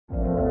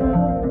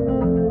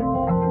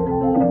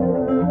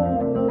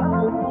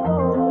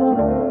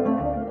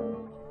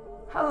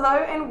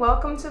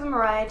Welcome to the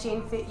Mariah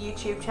Jean Fit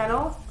YouTube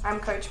channel. I'm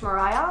Coach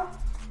Mariah.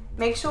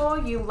 Make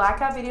sure you like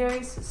our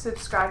videos,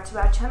 subscribe to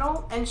our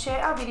channel, and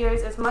share our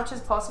videos as much as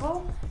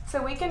possible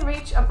so we can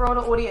reach a broader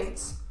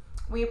audience.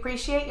 We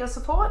appreciate your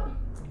support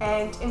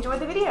and enjoy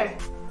the video.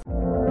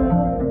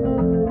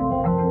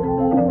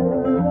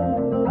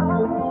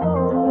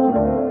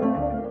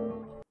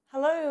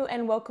 Hello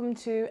and welcome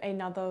to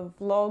another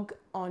vlog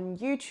on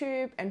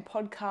YouTube and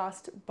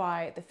podcast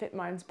by the Fit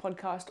Minds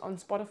podcast on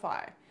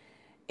Spotify.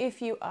 If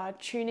you are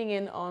tuning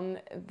in on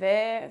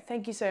there,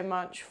 thank you so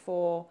much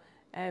for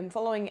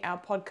following our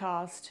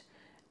podcast.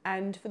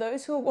 And for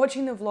those who are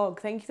watching the vlog,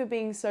 thank you for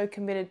being so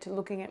committed to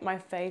looking at my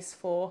face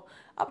for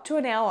up to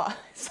an hour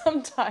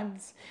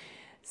sometimes.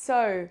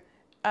 So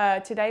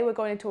today we're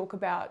going to talk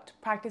about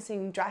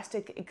practicing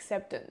drastic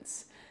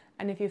acceptance.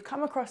 And if you've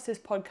come across this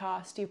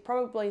podcast, you've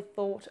probably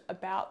thought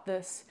about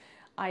this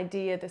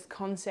idea, this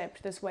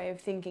concept, this way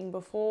of thinking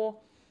before.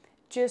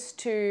 Just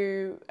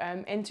to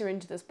enter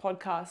into this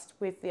podcast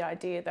with the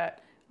idea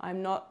that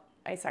I'm not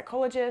a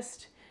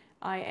psychologist,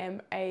 I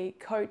am a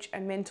coach,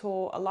 a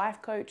mentor, a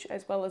life coach,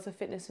 as well as a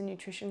fitness and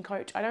nutrition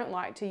coach. I don't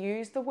like to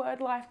use the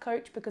word life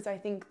coach because I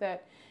think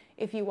that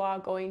if you are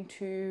going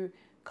to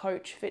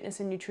coach fitness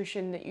and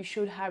nutrition, that you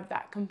should have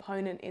that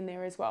component in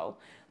there as well.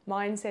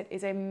 Mindset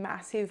is a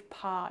massive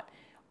part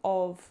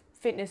of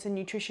fitness and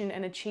nutrition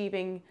and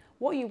achieving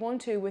what you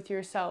want to with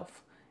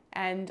yourself.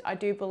 And I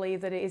do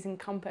believe that it is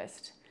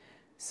encompassed.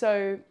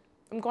 So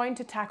I'm going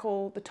to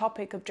tackle the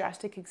topic of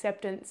drastic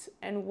acceptance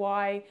and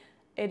why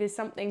it is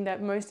something that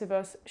most of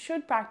us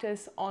should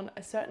practice on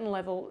a certain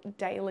level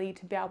daily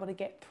to be able to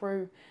get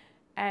through.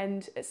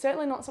 And it's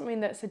certainly not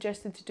something that's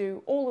suggested to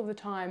do all of the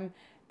time,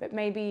 but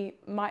maybe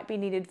might be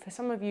needed for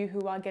some of you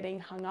who are getting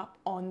hung up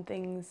on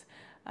things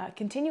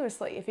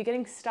continuously. If you're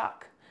getting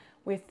stuck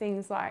with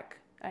things like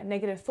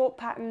negative thought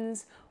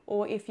patterns,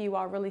 or if you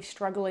are really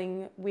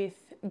struggling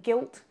with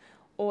guilt,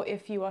 or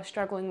if you are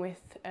struggling with,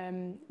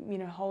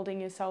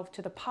 holding yourself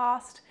to the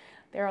past,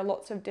 there are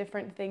lots of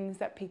different things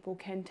that people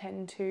can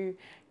tend to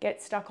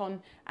get stuck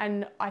on.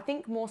 And I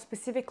think more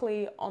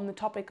specifically on the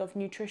topic of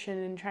nutrition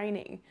and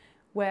training,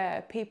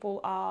 where people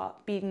are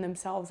beating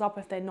themselves up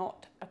if they're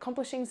not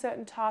accomplishing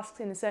certain tasks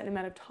in a certain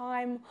amount of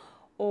time,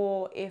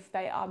 or if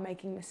they are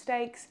making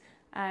mistakes.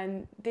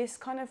 And this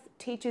kind of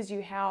teaches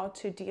you how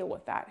to deal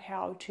with that,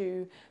 how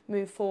to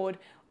move forward.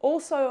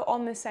 Also,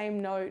 on the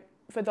same note,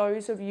 for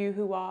those of you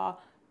who are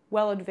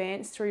well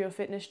advanced through your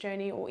fitness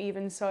journey, or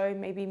even so,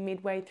 maybe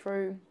midway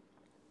through,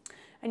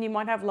 and you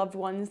might have loved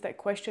ones that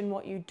question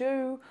what you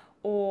do,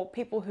 or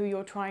people who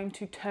you're trying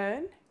to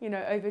turn,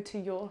 over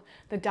to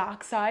the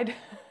dark side.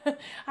 I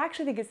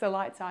actually think it's the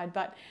light side,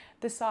 but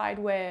the side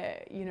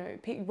where,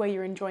 where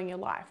you're enjoying your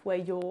life, where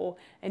you're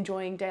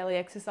enjoying daily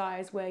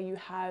exercise, where you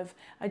have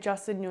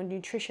adjusted your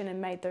nutrition and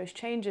made those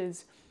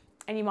changes.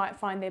 And you might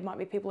find there might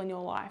be people in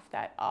your life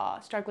that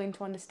are struggling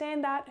to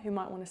understand that, who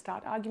might want to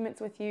start arguments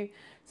with you.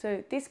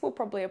 So this will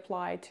probably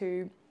apply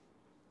to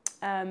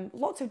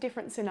lots of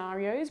different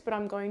scenarios, but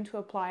I'm going to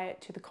apply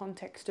it to the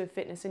context of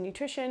fitness and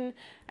nutrition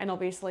and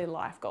obviously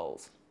life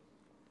goals.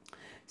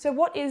 So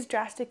what is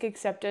drastic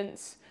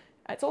acceptance?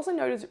 It's also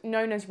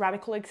known as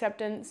radical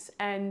acceptance,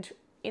 and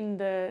in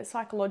the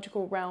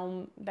psychological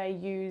realm, they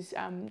use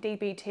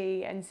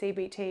DBT and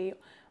CBT.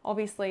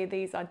 Obviously,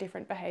 these are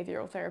different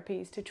behavioral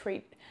therapies to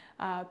treat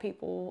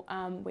people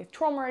with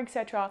trauma,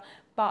 etc.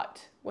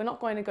 But we're not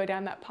going to go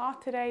down that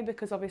path today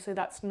because obviously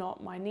that's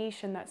not my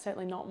niche and that's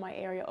certainly not my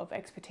area of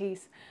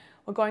expertise.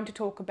 We're going to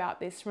talk about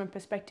this from a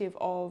perspective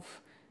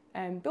of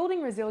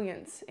building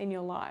resilience in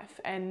your life,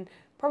 and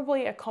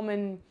probably a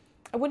common,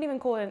 I wouldn't even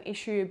call it an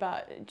issue,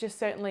 but just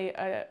certainly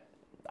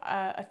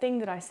a thing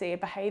that I see, a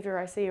behavior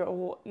I see,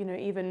 or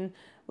even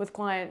with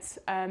clients,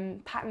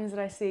 patterns that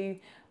I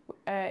see,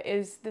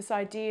 is this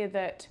idea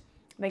that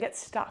they get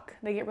stuck.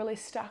 They get really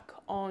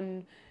stuck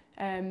on,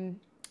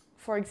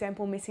 for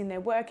example, missing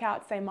their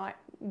workouts. They might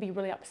be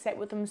really upset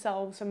with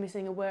themselves for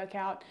missing a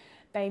workout.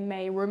 They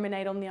may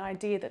ruminate on the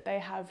idea that they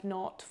have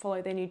not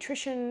followed their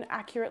nutrition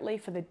accurately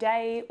for the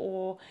day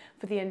or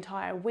for the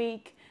entire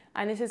week.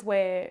 And this is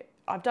where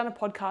I've done a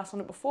podcast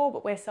on it before,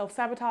 but where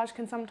self-sabotage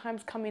can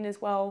sometimes come in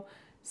as well.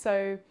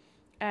 So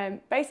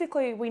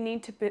basically we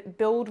need to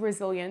build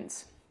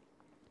resilience.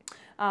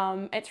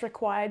 It's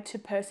required to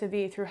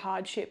persevere through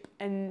hardship,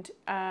 and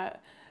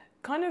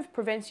kind of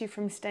prevents you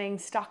from staying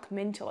stuck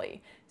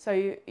mentally.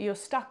 So you're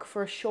stuck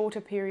for a shorter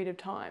period of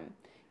time.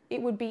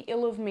 It would be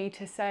ill of me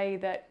to say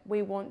that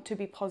we want to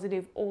be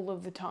positive all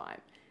of the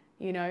time.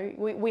 We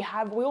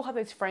all have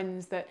those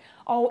friends that,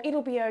 oh,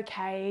 it'll be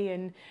okay,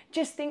 and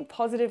just think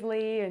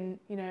positively, and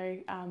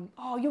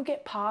oh, you'll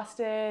get past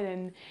it,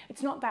 and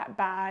it's not that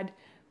bad.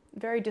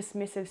 Very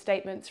dismissive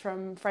statements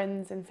from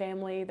friends and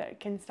family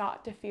that can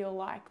start to feel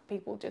like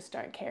people just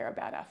don't care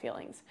about our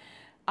feelings.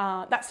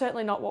 That's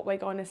certainly not what we're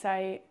going to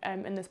say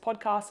in this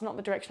podcast, not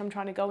the direction I'm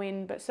trying to go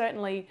in, but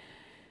certainly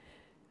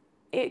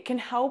it can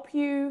help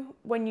you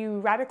when you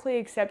radically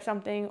accept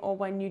something, or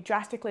when you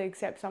drastically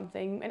accept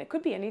something. And it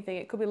could be anything.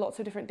 It could be lots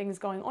of different things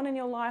going on in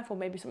your life, or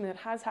maybe something that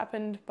has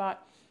happened,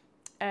 but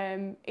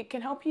it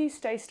can help you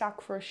stay stuck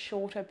for a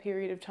shorter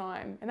period of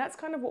time. And that's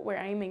kind of what we're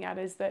aiming at,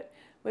 is that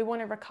we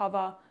want to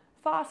recover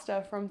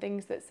faster from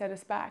things that set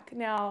us back.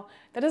 Now,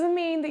 that doesn't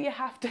mean that you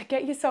have to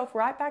get yourself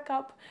right back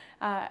up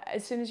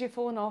as soon as you've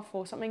fallen off,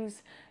 or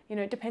something's,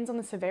 it depends on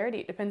the severity,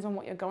 it depends on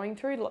what you're going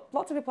through.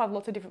 Lots of people have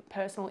lots of different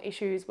personal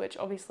issues, which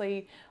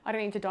obviously I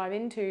don't need to dive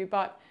into,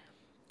 but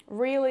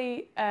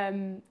really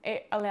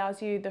it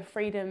allows you the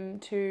freedom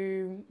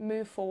to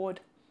move forward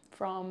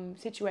from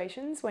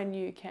situations when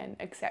you can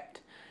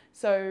accept.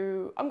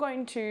 So I'm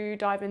going to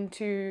dive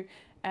into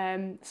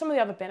some of the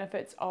other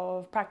benefits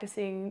of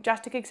practicing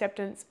drastic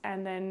acceptance,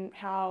 and then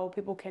how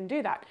people can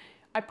do that.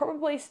 I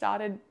probably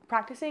started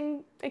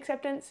practicing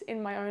acceptance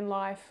in my own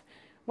life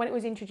when it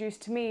was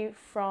introduced to me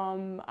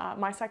from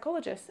my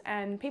psychologist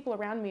and people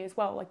around me as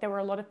well. Like, there were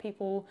a lot of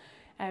people,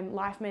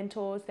 life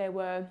mentors, there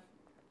were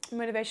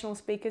motivational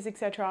speakers,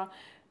 etc.,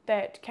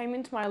 that came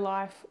into my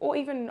life, or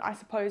even, I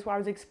suppose, where I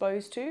was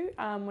exposed to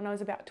when I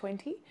was about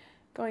 20,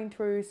 going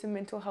through some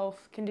mental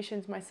health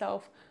conditions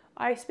myself.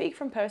 I speak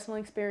from personal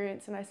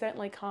experience, and I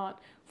certainly can't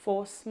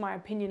force my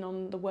opinion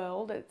on the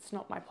world. It's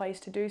not my place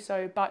to do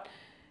so, but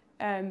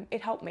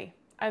it helped me.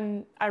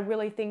 And I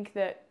really think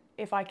that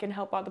if I can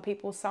help other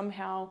people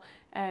somehow,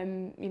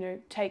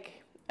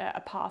 take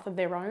a path of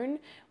their own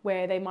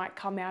where they might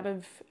come out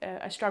of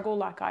a struggle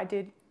like I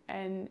did,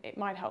 and it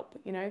might help,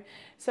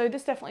 So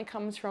this definitely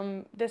comes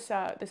from this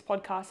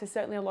podcast. There's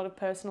certainly a lot of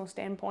personal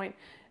standpoint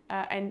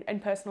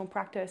and personal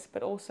practice,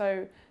 but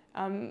also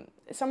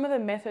some of the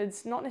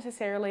methods, not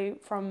necessarily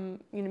from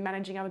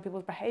managing other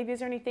people's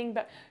behaviors or anything,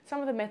 but some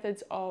of the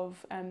methods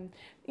of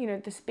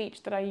the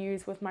speech that I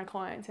use with my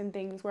clients and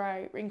things, where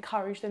I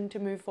encourage them to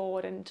move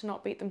forward and to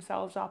not beat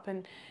themselves up,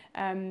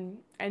 and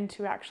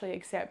to actually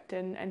accept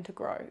and to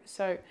grow.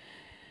 So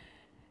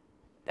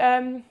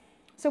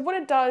what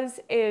it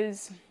does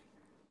is,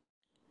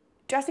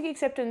 drastic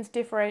acceptance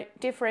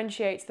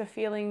differentiates the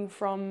feeling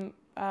from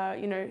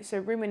so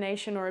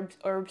rumination or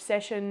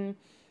obsession,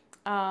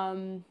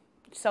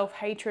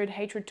 self-hatred,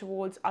 hatred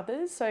towards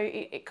others. So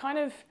it kind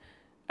of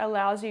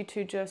allows you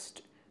to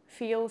just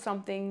feel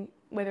something,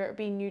 whether it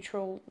be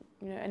neutral,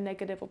 a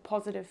negative or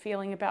positive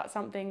feeling about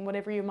something,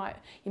 whatever you might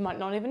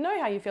not even know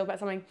how you feel about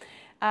something,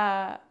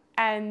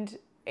 and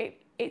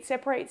it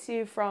separates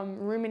you from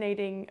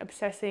ruminating,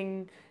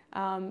 obsessing,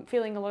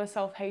 feeling a lot of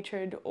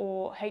self-hatred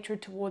or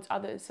hatred towards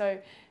others. So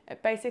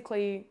it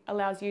basically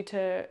allows you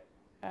to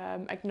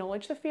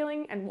acknowledge the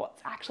feeling and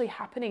what's actually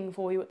happening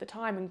for you at the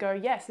time, and go,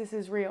 yes, this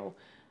is real.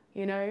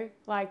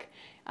 Like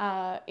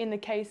in the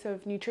case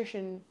of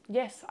nutrition,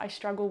 yes, I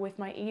struggle with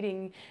my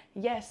eating.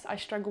 Yes, I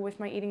struggle with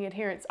my eating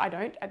adherence. I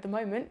don't at the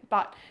moment,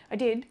 but I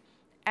did.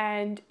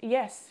 And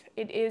yes,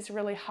 it is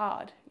really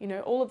hard.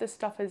 All of this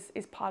stuff is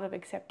part of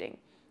accepting.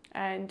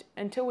 And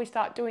until we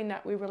start doing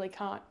that, we really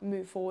can't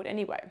move forward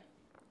anyway.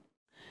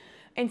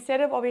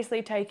 Instead of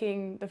obviously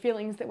taking the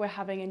feelings that we're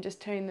having and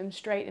just turning them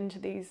straight into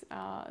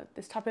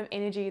this type of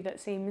energy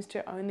that seems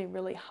to only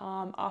really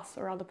harm us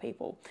or other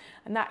people,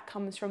 and that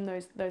comes from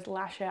those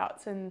lash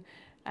outs and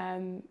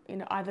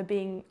either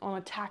being on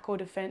attack or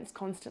defense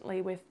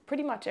constantly with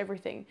pretty much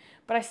everything.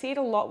 But I see it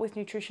a lot with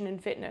nutrition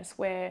and fitness,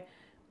 where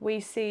we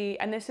see,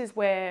 and this is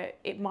where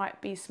it might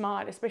be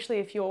smart, especially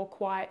if you're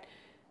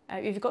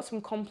if you've got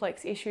some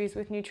complex issues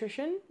with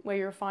nutrition, where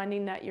you're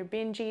finding that you're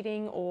binge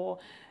eating, or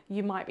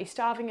you might be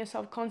starving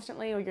yourself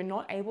constantly, or you're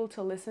not able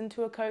to listen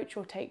to a coach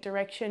or take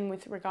direction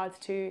with regards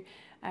to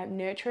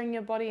nurturing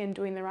your body and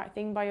doing the right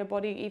thing by your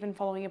body, even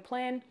following a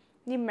plan.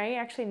 You may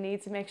actually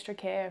need some extra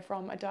care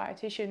from a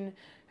dietitian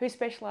who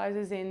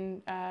specializes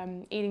in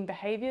eating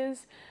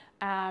behaviors,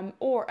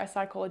 or a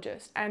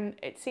psychologist. And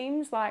it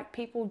seems like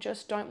people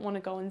just don't want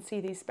to go and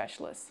see these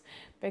specialists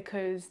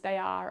because they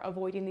are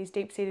avoiding these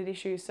deep-seated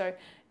issues. So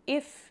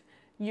if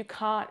you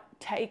can't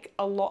take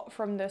a lot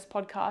from this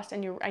podcast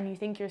and you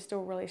think you're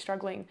still really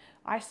struggling,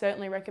 I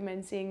certainly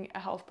recommend seeing a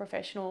health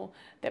professional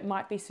that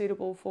might be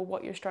suitable for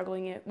what you're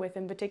struggling with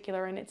in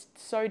particular. And it's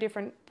so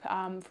different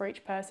for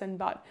each person,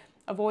 but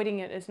avoiding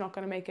it is not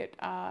going to make it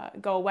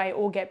go away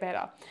or get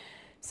better.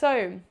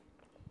 So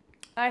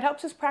it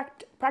helps us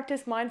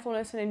practice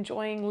mindfulness and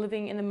enjoying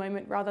living in the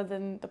moment rather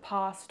than the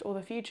past or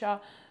the future,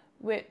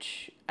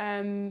 which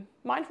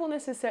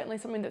mindfulness is certainly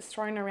something that's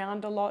thrown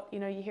around a lot.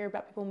 You hear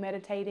about people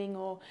meditating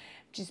or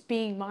just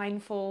being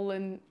mindful,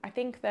 and I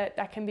think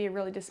that can be a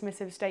really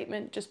dismissive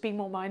statement. Just be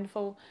more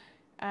mindful.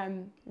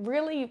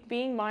 Really,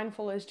 being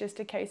mindful is just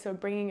a case of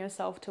bringing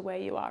yourself to where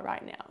you are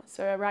right now.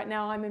 So right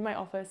now I'm in my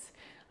office,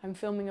 I'm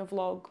filming a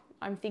vlog,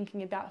 I'm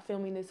thinking about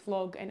filming this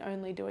vlog and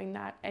only doing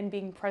that and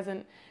being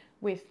present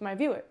with my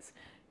viewers.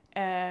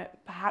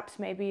 Perhaps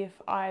maybe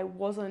if I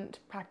wasn't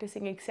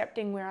practicing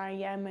accepting where I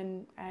am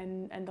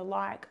and the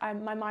like,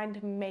 my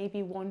mind may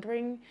be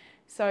wandering.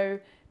 So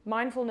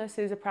mindfulness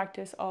is a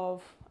practice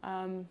of,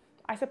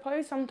 I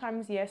suppose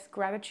sometimes, yes,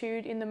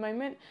 gratitude in the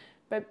moment,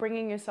 but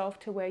bringing yourself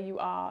to where you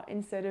are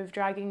instead of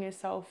dragging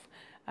yourself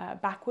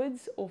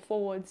backwards or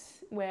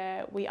forwards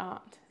where we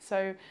aren't.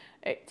 So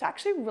it's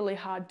actually really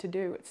hard to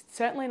do. It's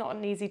certainly not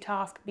an easy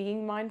task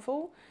being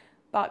mindful,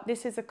 but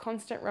this is a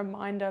constant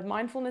reminder.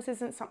 Mindfulness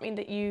isn't something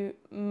that you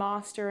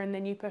master and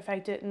then you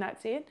perfect it and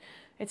that's it.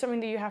 It's something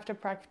that you have to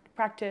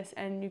practice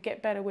and you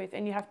get better with,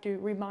 and you have to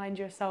remind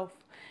yourself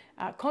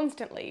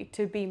constantly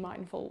to be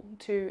mindful,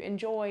 to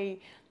enjoy,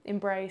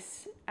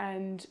 embrace,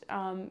 and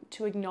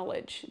to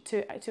acknowledge,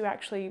 to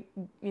actually,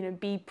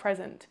 be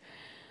present.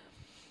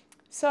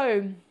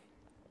 So,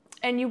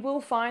 and you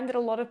will find that a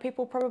lot of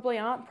people probably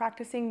aren't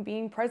practicing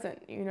being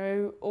present,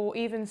 or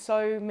even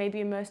so, maybe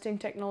immersed in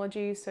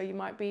technology. So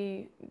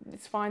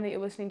it's fine that you're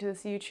listening to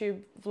this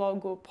YouTube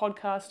vlog or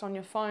podcast on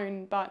your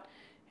phone, but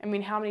I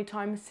mean, how many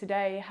times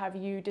today have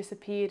you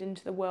disappeared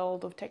into the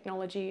world of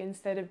technology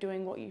instead of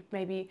doing what you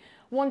maybe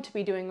want to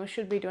be doing or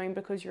should be doing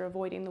because you're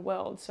avoiding the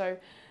world? So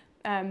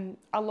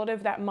a lot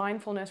of that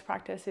mindfulness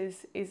practice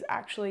is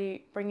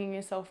actually bringing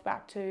yourself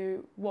back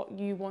to what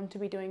you want to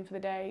be doing for the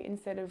day,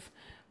 instead of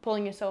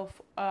pulling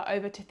yourself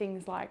over to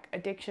things like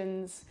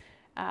addictions,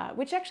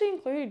 which actually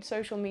include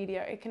social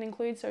media. It can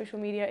include social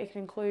media, it can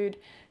include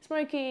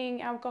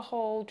smoking,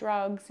 alcohol,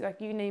 drugs,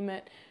 like you name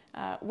it.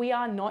 We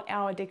are not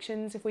our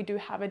addictions. If we do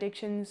have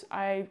addictions,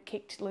 I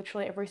kicked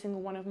literally every single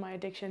one of my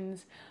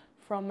addictions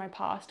from my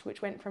past,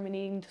 which went from an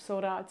eating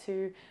disorder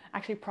to,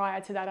 actually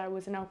prior to that, I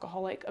was an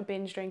alcoholic, a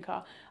binge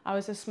drinker. I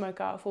was a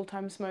smoker, a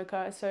full-time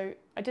smoker. So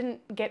I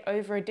didn't get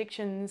over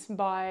addictions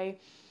by,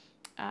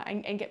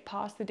 and get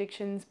past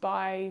addictions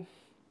by,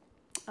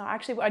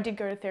 actually I did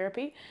go to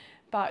therapy,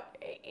 but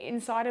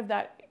inside of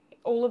that,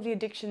 all of the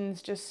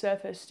addictions just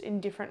surfaced in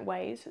different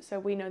ways. So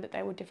we know that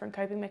they were different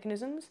coping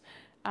mechanisms.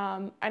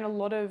 And a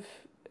lot of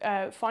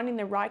finding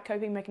the right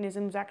coping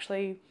mechanisms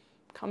actually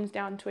comes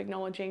down to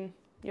acknowledging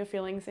your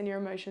feelings and your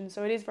emotions.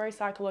 So it is very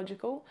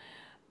psychological,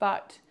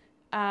 but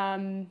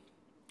a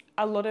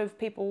lot of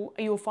people,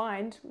 you'll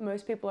find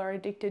most people are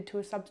addicted to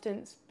a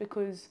substance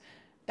because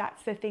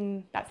that's the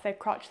thing, that's their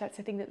crutch, that's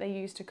the thing that they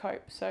use to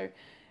cope. So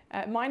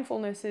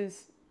mindfulness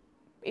is,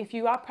 if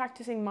you are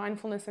practicing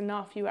mindfulness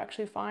enough, you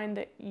actually find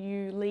that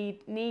you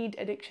need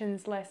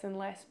addictions less and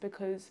less,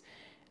 because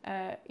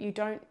you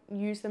don't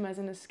use them as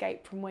an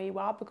escape from where you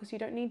are, because you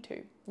don't need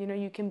to.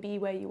 You can be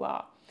where you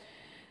are.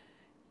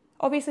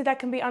 Obviously, that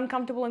can be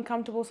uncomfortable and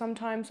comfortable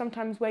sometimes.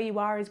 Sometimes where you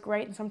are is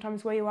great, and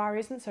sometimes where you are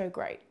isn't so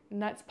great.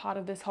 And that's part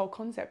of this whole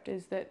concept,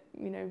 is that,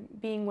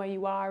 being where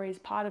you are is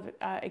part of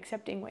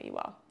accepting where you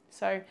are.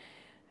 So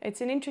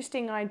it's an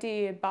interesting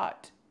idea,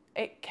 but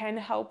it can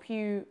help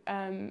you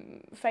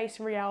face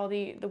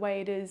reality the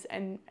way it is,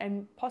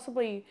 and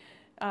possibly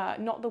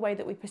not the way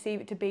that we perceive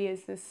it to be,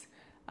 as this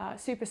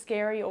super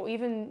scary or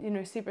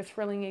even, super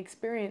thrilling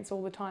experience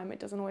all the time. It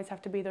doesn't always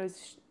have to be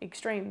those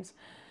extremes.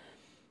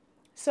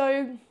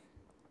 So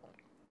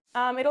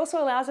it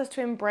also allows us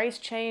to embrace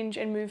change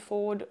and move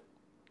forward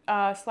 /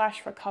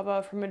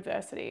 recover from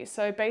adversity.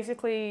 So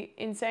basically,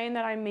 in saying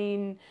that, I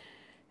mean,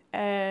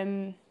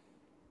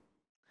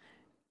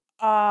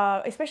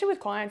 especially with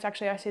clients,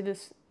 actually, I see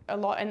this a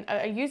lot, and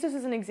I use this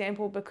as an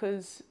example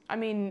because, I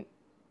mean,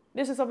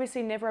 this is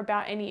obviously never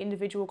about any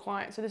individual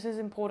client. So this is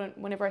important.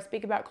 Whenever I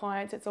speak about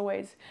clients, it's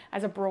always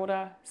as a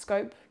broader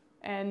scope.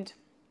 And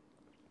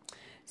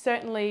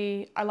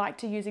certainly I like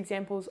to use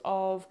examples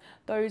of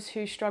those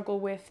who struggle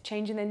with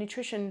changing their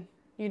nutrition,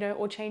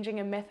 or changing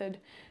a method.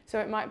 So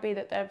it might be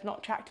that they've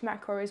not tracked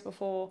macros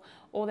before,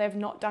 or they've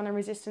not done a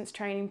resistance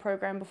training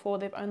program before.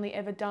 They've only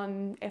ever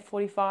done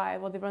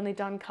F45, or they've only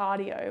done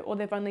cardio, or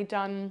they've only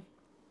done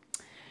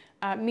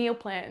meal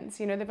plans.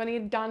 They've only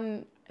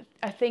done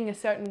a thing a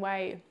certain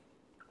way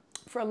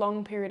for a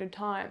long period of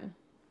time.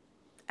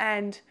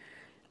 And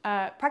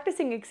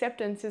practicing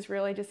acceptance is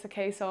really just a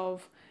case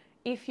of,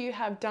 if you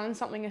have done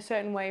something a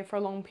certain way for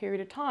a long period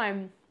of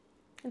time,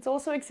 it's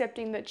also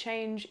accepting that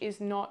change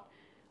is not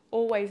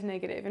always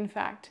negative. In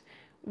fact,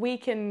 we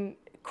can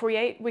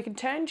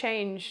turn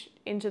change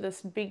into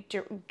this big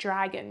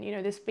dragon,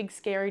 this big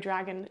scary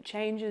dragon.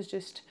 Change is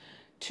just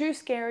too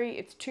scary,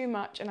 it's too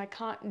much, and I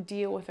can't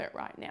deal with it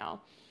right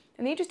now.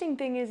 And the interesting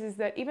thing is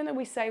that even though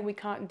we say we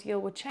can't deal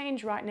with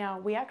change right now,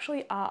 we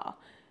actually are.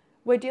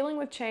 We're dealing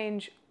with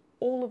change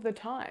all of the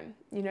time.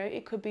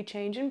 It could be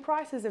change in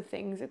prices of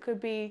things. It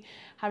could be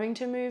having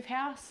to move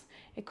house.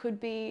 It could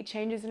be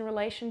changes in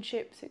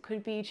relationships. It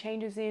could be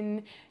changes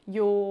in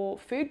your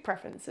food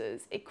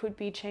preferences. It could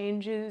be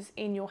changes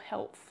in your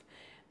health.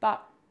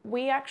 But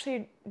we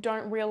actually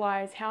don't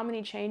realize how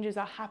many changes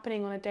are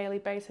happening on a daily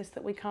basis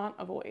that we can't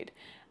avoid.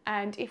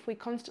 And if we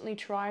constantly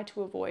try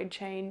to avoid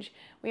change,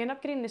 we end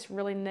up getting this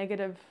really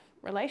negative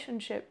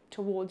relationship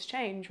towards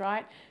change,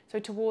 right? So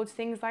towards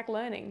things like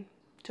learning,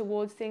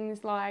 towards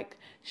things like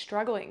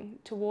struggling,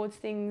 towards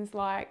things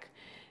like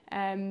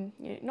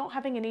not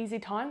having an easy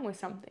time with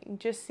something,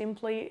 just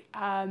simply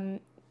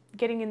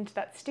getting into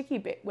that sticky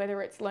bit,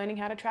 whether it's learning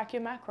how to track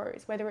your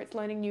macros, whether it's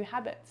learning new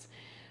habits,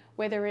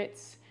 whether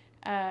it's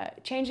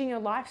changing your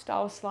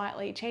lifestyle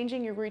slightly,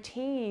 changing your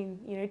routine,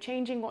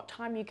 changing what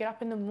time you get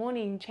up in the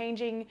morning,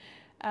 changing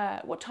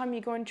what time you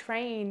go and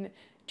train,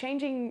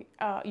 changing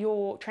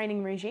your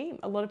training regime.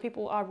 A lot of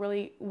people are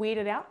really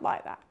weirded out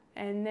by that.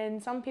 And then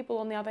some people,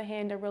 on the other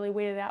hand, are really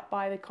weirded out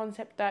by the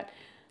concept that,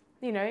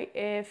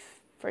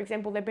 if for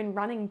example, they've been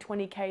running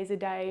 20 Ks a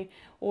day,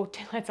 or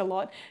that's a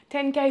lot,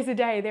 10 Ks a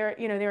day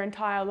their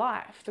entire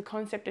life. The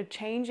concept of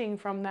changing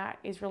from that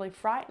is really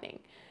frightening.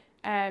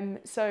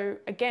 So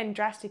again,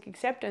 drastic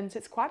acceptance,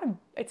 it's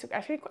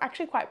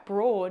actually quite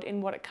broad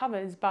in what it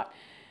covers, but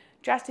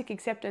drastic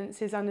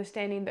acceptance is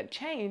understanding that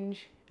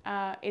change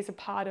is a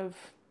part of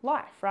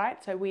life,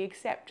 right? So we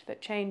accept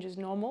that change is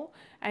normal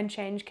and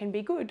change can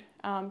be good.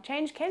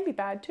 Change can be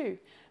bad too,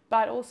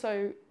 but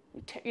also,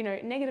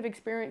 negative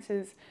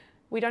experiences,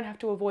 we don't have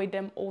to avoid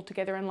them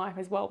altogether in life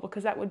as well,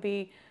 because that would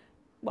be,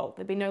 well,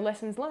 there'd be no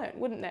lessons learned,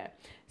 wouldn't there?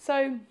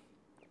 So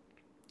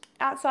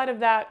outside of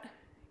that,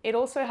 it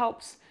also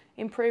helps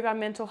improve our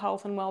mental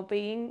health and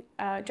well-being.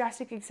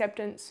 Drastic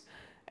acceptance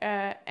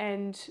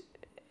and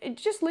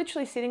just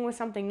literally sitting with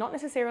something, not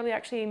necessarily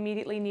actually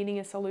immediately needing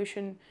a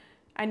solution,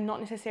 and not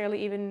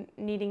necessarily even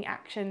needing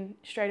action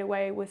straight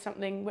away with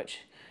something, which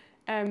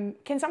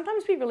can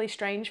sometimes be really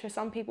strange for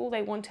some people.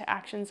 They want to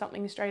action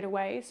something straight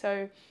away.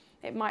 So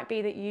it might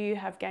be that you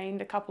have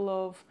gained a couple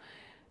of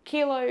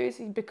kilos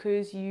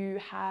because you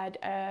had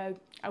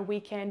a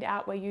weekend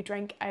out where you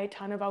drank a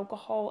ton of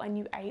alcohol and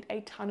you ate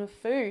a ton of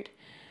food.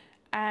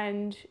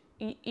 And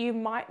you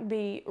might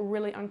be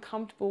really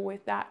uncomfortable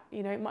with that.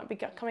 It might be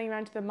coming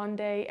around to the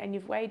Monday and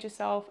you've weighed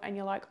yourself and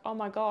you're like, oh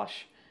my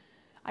gosh,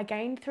 I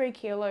gained 3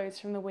 kilos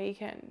from the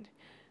weekend.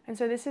 And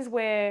so this is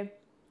where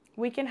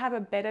we can have a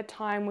better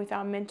time with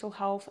our mental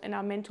health and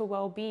our mental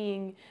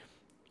well-being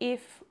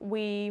if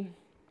we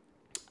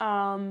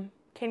can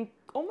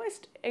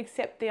almost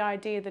accept the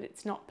idea that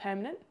it's not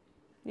permanent,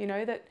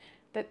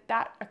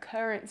 that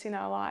occurrence in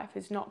our life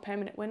is not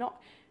permanent. We're not,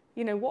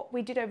 what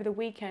we did over the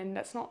weekend,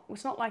 it's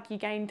not like you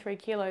gained 3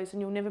 kilos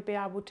and you'll never be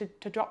able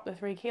to drop the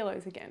 3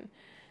 kilos again.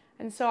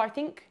 And so I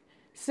think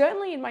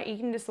certainly in my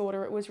eating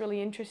disorder, it was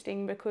really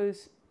interesting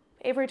because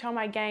every time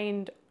I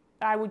gained,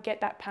 I would get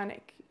that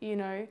panic,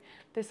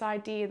 this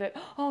idea that,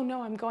 oh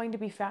no, I'm going to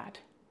be fat.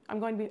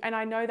 And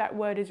I know that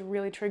word is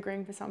really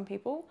triggering for some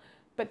people,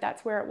 but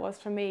that's where it was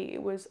for me.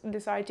 It was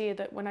this idea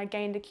that when I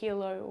gained a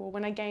kilo or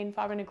when I gained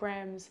 500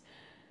 grams,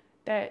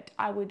 that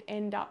I would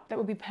end up, that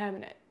would be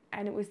permanent.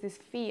 And it was this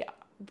fear,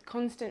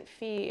 constant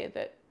fear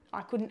that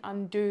I couldn't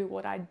undo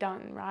what I'd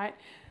done, right?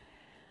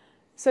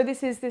 So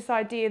this is this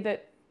idea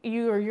that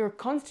you're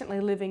constantly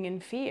living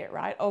in fear,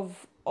 right?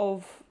 Of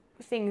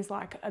things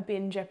like a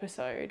binge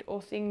episode,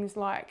 or things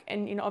like,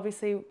 and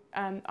obviously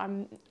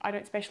I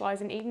don't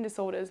specialize in eating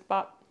disorders,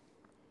 but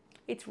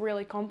it's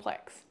really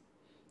complex.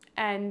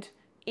 And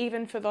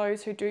even for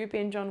those who do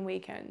binge on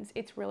weekends,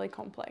 it's really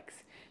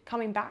complex.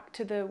 Coming back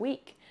to the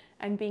week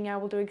and being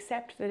able to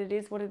accept that it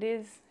is what it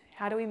is.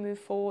 How do we move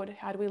forward?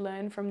 How do we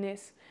learn from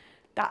this?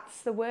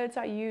 That's the words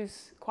I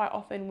use quite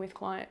often with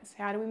clients.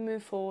 How do we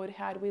move forward?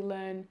 How do we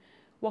learn?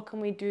 What can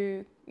we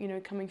do,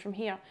 coming from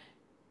here?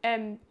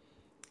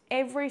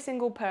 Every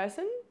single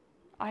person,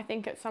 I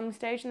think at some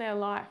stage in their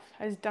life,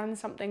 has done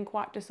something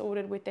quite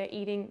disordered with their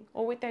eating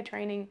or with their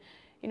training,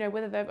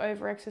 whether they've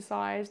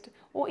over-exercised,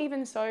 or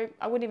even so,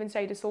 I wouldn't even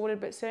say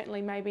disordered, but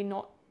certainly maybe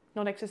not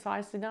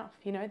exercised enough.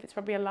 There's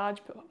probably a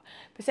large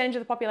percentage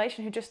of the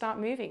population who just aren't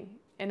moving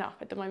enough.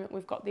 At the moment,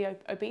 we've got the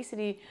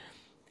obesity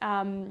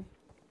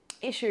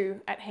issue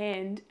at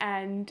hand,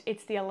 and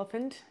it's the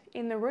elephant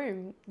in the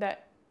room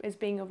that is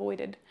being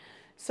avoided.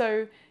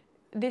 So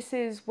this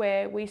is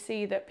where we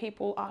see that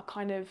people are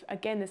kind of,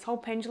 again, this whole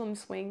pendulum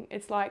swing.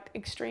 It's like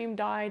extreme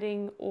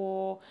dieting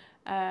or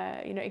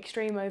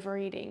extreme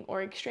overeating,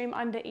 or extreme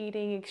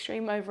undereating,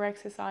 extreme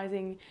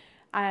over-exercising,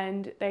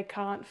 and they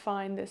can't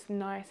find this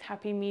nice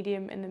happy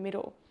medium in the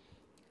middle.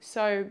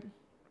 So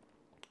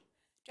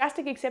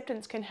drastic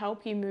acceptance can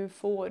help you move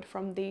forward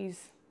from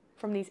these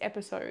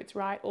episodes,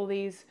 right? Or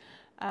these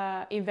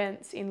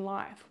events in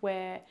life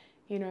where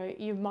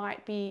you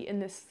might be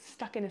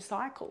stuck in a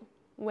cycle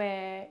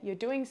where you're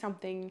doing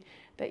something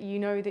that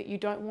that you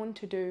don't want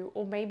to do,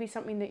 or maybe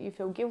something that you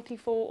feel guilty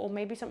for, or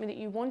maybe something that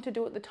you want to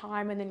do at the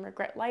time and then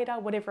regret later,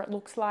 whatever it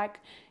looks like,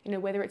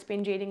 whether it's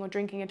binge eating or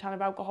drinking a ton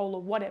of alcohol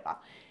or whatever.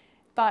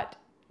 But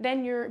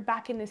then you're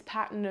back in this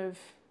pattern of,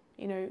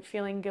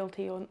 feeling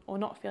guilty or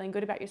not feeling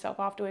good about yourself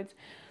afterwards.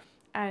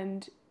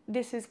 And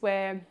this is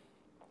where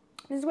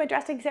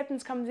drastic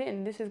acceptance comes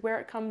in. This is where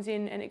it comes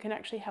in, and it can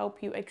actually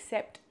help you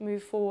accept,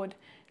 move forward,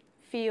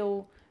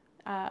 feel,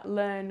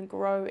 learn,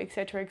 grow,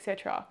 etc.,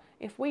 etc.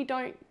 If we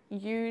don't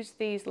use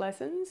these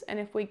lessons, and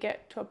if we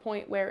get to a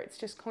point where it's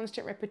just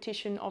constant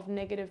repetition of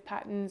negative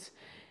patterns,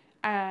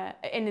 and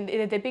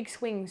they're big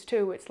swings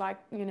too. It's like,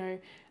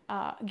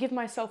 give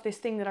myself this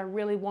thing that I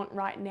really want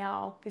right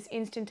now, this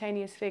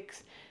instantaneous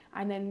fix,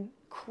 and then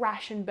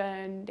crash and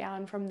burn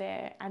down from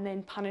there, and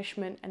then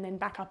punishment, and then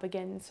back up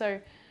again.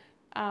 So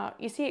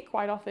you see it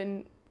quite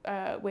often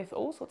with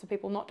all sorts of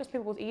people, not just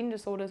people with eating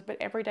disorders, but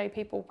everyday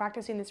people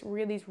practicing these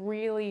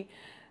really,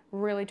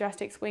 really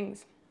drastic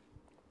swings.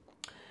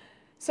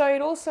 So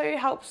it also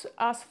helps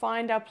us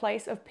find our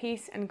place of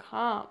peace and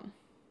calm.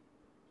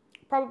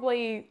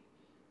 Probably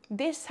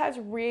this has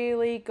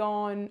really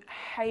gone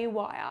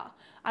haywire.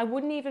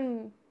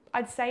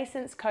 I'd say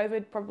since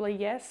COVID, probably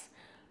yes,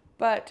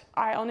 But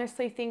I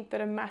honestly think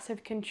that a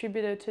massive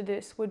contributor to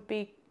this would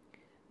be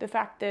the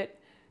fact that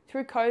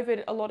through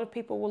COVID, a lot of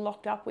people were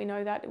locked up. We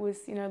know that it was,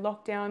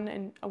 lockdown,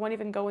 and I won't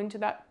even go into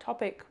that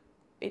topic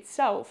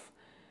itself.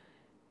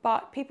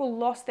 But people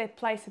lost their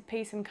place of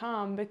peace and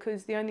calm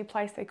because the only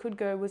place they could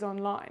go was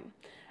online.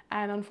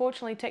 And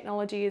unfortunately,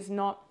 technology is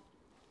not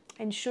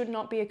and should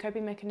not be a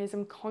coping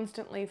mechanism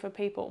constantly for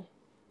people.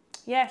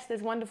 Yes,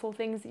 there's wonderful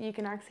things that you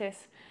can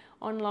access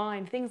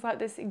online, things like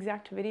this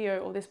exact video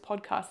or this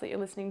podcast that you're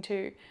listening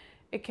to.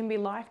 It can be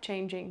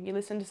life-changing. You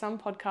listen to some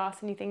podcasts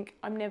and you think,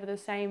 I'm never the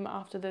same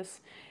after this,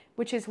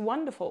 which is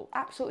wonderful,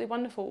 absolutely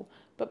wonderful.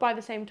 But by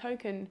the same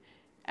token,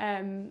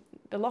 the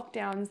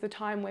lockdowns, the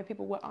time where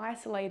people were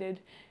isolated,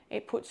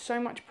 it put so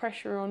much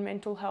pressure on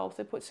mental health.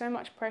 It put so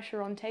much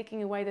pressure on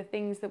taking away the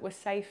things that were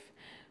safe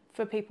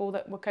for people,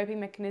 that were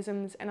coping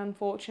mechanisms. And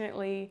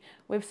unfortunately,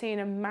 we've seen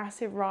a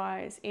massive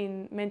rise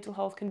in mental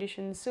health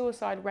conditions,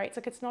 suicide rates.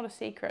 Like, it's not a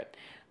secret.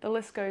 The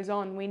list goes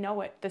on. We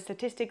know it. The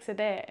statistics are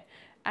there.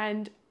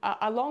 And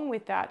along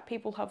with that,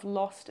 people have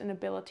lost an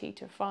ability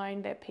to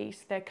find their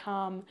peace, their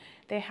calm,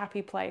 their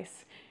happy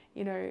place,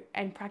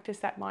 and practice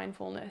that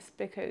mindfulness,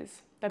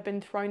 because they've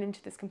been thrown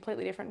into this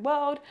completely different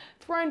world,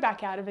 thrown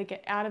back out of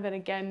it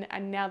again,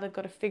 and now they've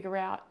got to figure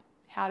out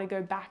how to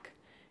go back,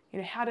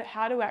 how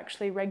to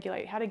actually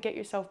regulate, how to get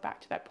yourself back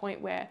to that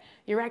point where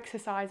your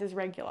exercise is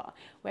regular,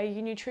 where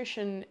your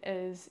nutrition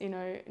is,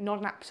 not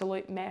an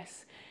absolute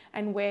mess,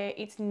 and where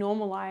it's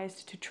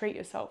normalized to treat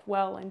yourself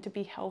well and to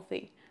be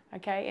healthy,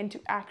 okay, and to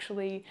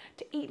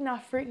eat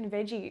enough fruit and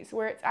veggies,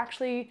 where it's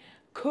actually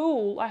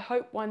cool, I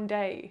hope one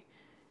day,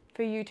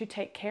 for you to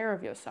take care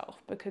of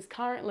yourself, because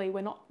currently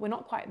we're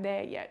not quite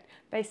there yet.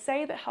 They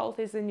say that health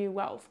is the new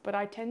wealth, but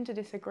I tend to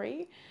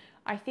disagree.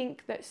 I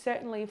think that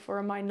certainly for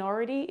a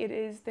minority it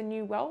is the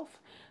new wealth,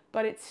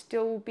 but it's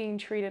still being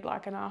treated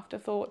like an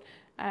afterthought.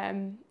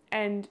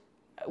 And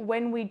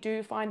when we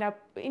do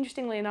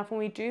interestingly enough, when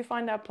we do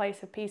find our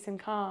place of peace and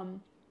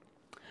calm,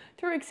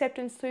 through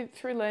acceptance,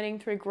 through learning,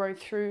 through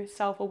growth, through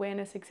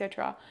self-awareness,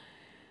 etc.,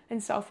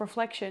 and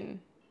self-reflection,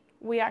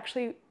 we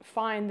actually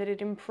find that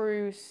it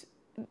improves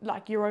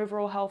like your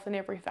overall health in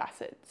every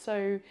facet.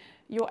 So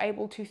you're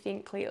able to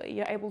think clearly,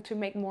 you're able to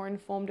make more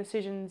informed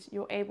decisions,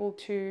 you're able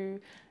to,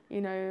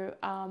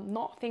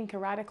 not think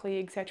erratically,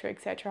 etc.,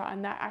 etc.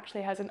 And that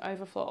actually has an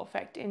overflow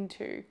effect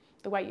into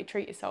the way you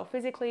treat yourself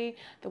physically,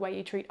 the way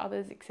you treat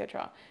others,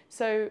 etc.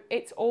 So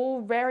it's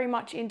all very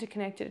much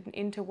interconnected and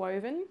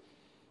interwoven.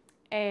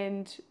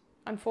 And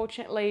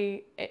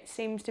unfortunately, it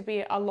seems to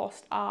be a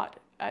lost art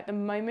at the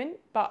moment,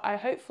 but I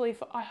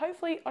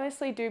hopefully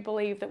honestly do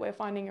believe that we're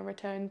finding a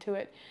return to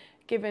it,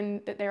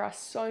 given that there are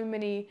so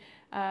many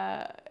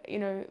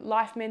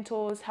life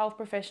mentors, health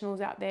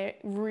professionals out there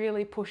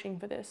really pushing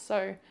for this.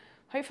 So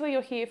hopefully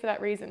you're here for that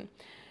reason.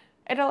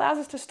 It allows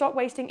us to stop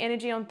wasting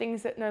energy on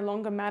things that no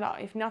longer matter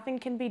if nothing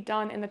can be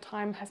done and the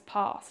time has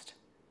passed.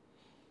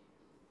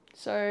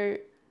 So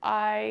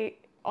I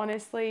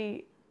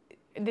honestly,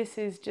 this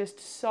is just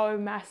so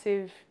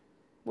massive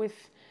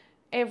with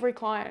every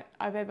client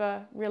I've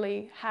ever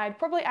really had.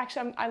 Probably,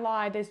 actually, I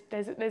lied.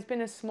 There's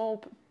been a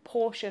small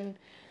portion.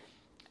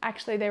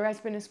 Actually, there has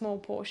been a small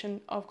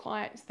portion of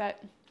clients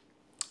that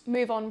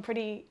move on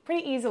pretty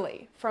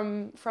easily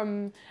from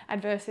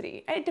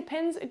adversity. It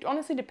depends. It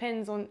honestly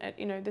depends on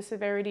the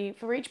severity.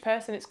 For each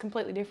person, it's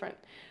completely different.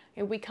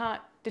 We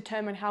can't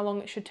determine how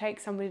long it should take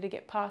somebody to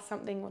get past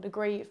something or to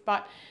grieve.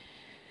 But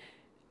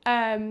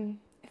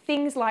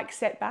things like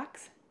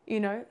setbacks,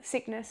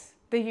 sickness,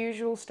 the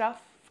usual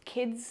stuff.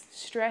 Kids,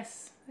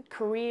 stress,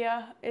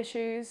 career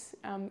issues,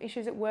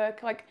 issues at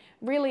work. Like,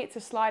 really, it's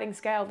a sliding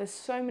scale. There's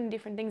so many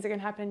different things that can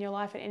happen in your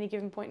life at any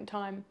given point in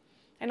time.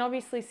 And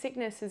obviously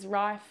sickness is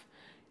rife.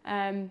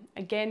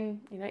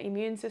 Again,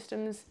 immune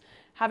systems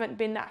haven't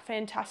been that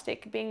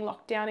fantastic, being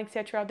locked down,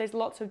 etc. There's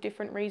lots of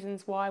different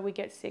reasons why we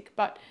get sick.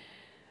 But,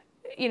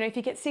 if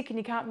you get sick and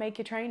you can't make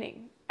your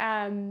training,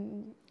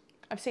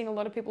 I've seen a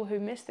lot of people who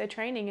miss their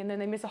training and then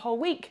they miss a whole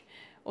week,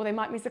 or they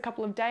might miss a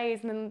couple of days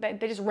and then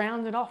they just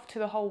round it off to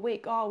the whole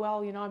week. Oh,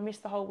 well, I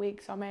missed the whole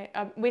week, so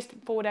I missed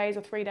 4 days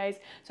or 3 days,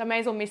 so I may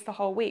as well miss the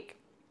whole week.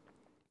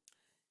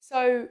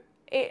 So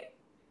it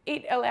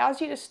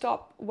allows you to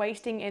stop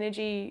wasting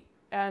energy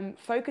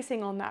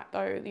focusing on that,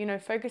 though,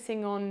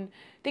 focusing on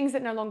things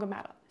that no longer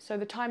matter. So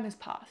the time has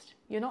passed.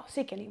 You're not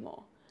sick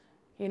anymore.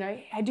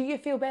 Do you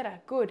feel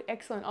better? Good,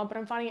 excellent. Oh, but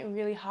I'm finding it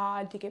really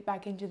hard to get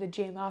back into the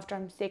gym after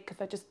I'm sick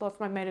because I just lost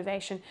my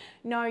motivation.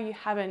 No, you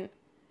haven't.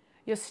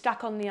 You're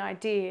stuck on the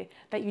idea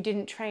that you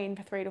didn't train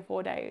for 3 to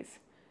 4 days.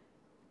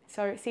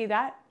 So see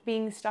that?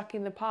 Being stuck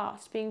in the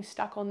past, being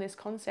stuck on this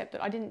concept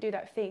that I didn't do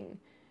that thing,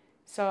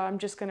 so I'm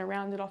just going to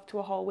round it off to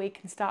a whole week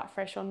and start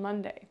fresh on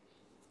Monday.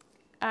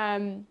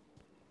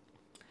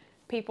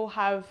 People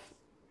have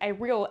a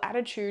real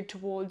attitude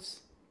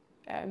towards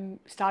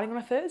starting on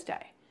a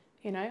Thursday.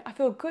 I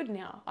feel good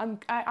now.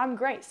 I'm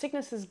great.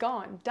 Sickness is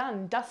gone,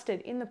 done,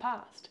 dusted, in the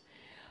past.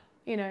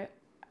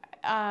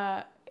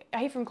 I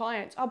hear from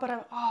clients,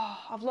 but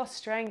I've lost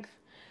strength.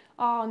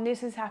 Oh, and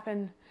this has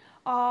happened.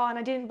 Oh, and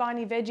I didn't buy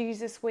any veggies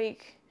this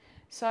week.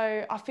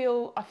 So I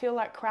feel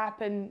like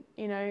crap, and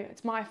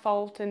it's my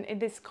fault, and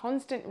this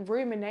constant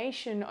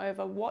rumination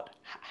over what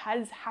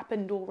has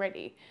happened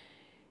already,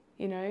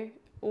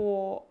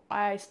 or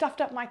I stuffed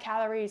up my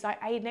calories, I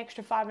ate an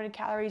extra 500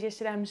 calories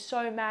yesterday, I'm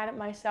so mad at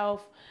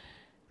myself.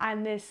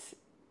 And this,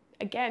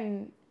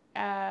 again,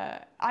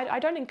 I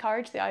don't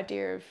encourage the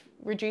idea of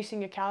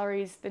reducing your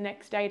calories the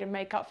next day to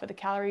make up for the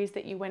calories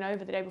that you went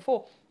over the day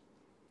before.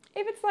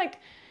 If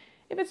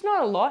it's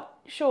not a lot,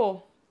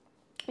 sure,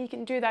 you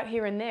can do that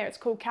here and there. It's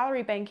called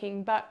calorie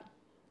banking, but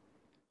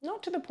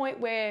not to the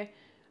point where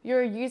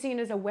you're using it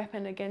as a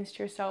weapon against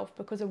yourself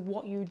because of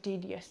what you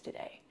did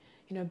yesterday.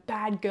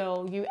 Bad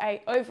girl, you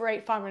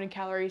overate 500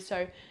 calories,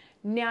 so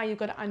now you've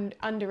got to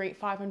undereat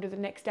 500 the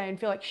next day and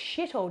feel like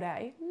shit all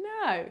day.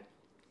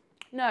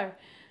 No.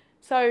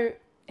 So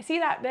see,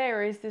 that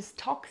there is this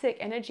toxic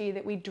energy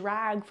that we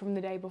drag from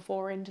the day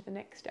before into the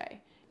next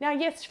day. Now,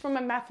 yes, from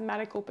a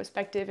mathematical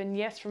perspective, and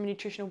yes, from a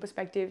nutritional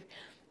perspective,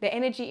 the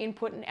energy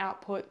input and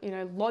output,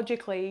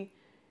 logically,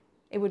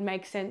 it would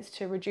make sense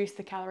to reduce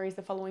the calories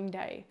the following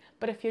day.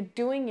 But if you're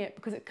doing it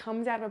because it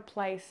comes out of a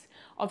place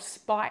of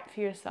spite for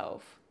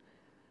yourself,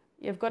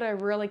 you've got to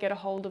really get a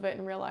hold of it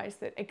and realize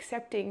that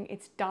accepting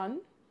it's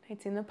done,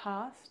 it's in the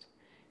past,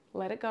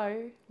 let it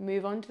go,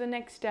 move on to the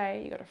next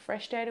day. You've got a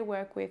fresh day to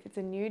work with. It's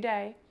a new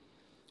day.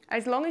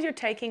 As long as you're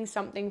taking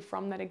something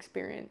from that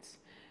experience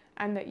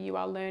and that you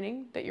are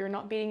learning, that you're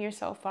not beating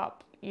yourself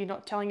up, you're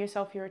not telling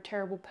yourself you're a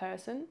terrible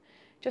person.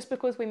 Just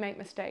because we make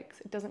mistakes,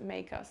 it doesn't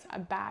make us a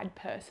bad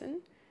person,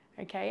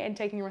 okay? And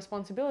taking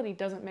responsibility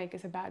doesn't make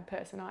us a bad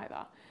person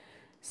either.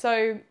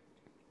 So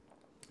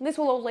this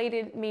will all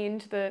lead me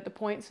into the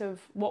points of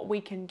what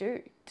we can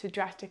do to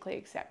drastically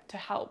accept, to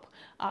help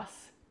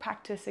us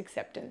practice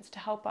acceptance, to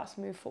help us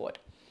move forward.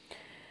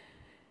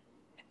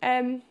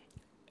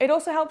 It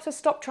also helps us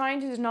stop trying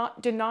to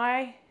not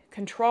deny,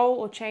 control,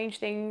 or change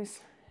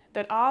things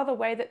that are the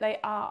way that they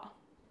are,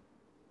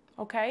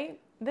 okay?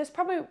 This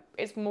probably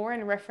is more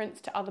in reference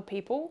to other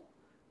people.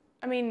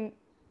 I mean,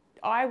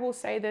 I will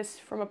say this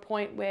from a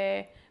point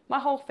where my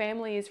whole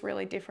family is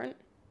really different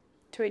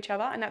to each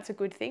other, and that's a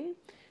good thing.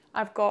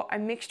 I've got a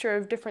mixture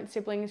of different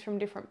siblings from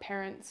different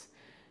parents.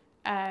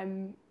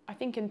 I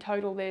think in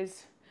total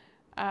there's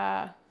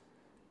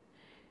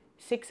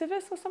 6 of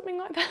us or something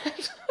like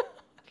that,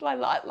 like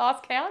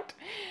last count.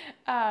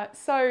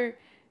 So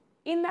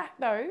in that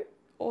though,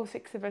 all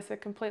 6 of us are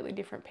completely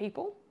different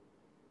people.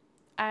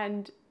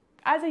 And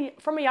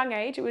from a young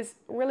age, it was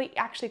really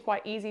actually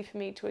quite easy for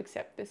me to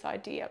accept this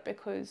idea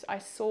because I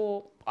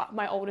saw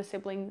my older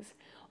siblings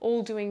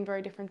all doing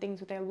very different things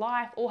with their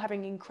life, all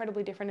having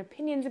incredibly different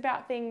opinions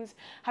about things,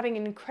 having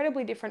an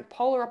incredibly different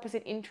polar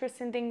opposite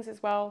interests in things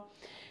as well.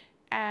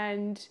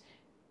 And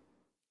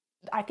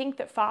I think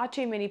that far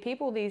too many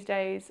people these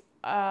days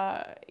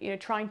are,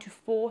 trying to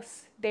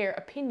force their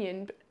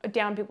opinion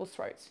down people's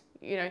throats.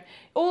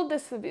 All of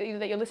this that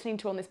you're listening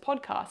to on this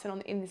podcast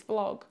and in this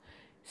vlog,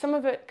 some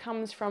of it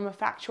comes from a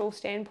factual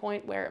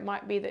standpoint where it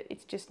might be that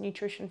it's just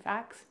nutrition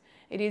facts.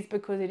 It is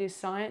because it is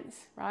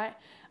science, right?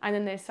 And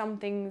then there's some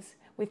things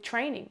with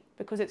training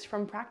because it's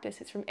from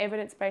practice, it's from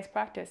evidence-based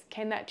practice.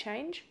 Can that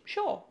change?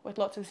 Sure, with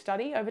lots of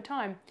study over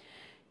time.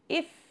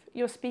 If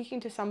you're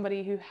speaking to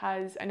somebody who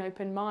has an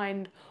open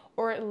mind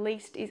or at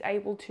least is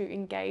able to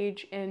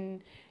engage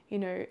in,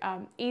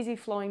 easy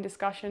flowing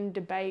discussion,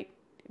 debate,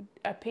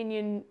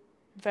 opinion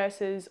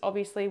versus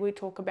obviously we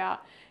talk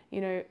about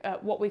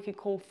what we could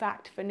call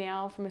fact for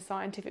now from a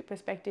scientific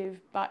perspective,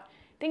 but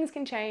things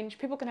can change,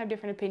 people can have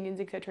different opinions,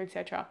 etc.,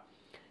 etc.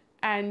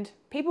 And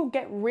people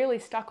get really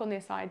stuck on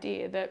this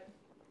idea that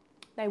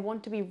they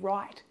want to be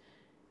right.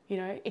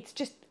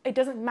 It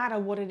doesn't matter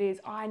what it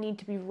is, I need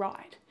to be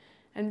right.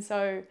 And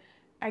so,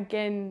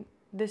 again,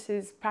 this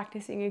is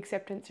practicing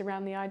acceptance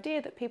around the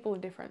idea that people are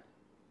different.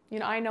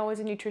 I know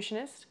as a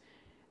nutritionist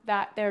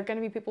that there are going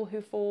to be people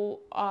who fall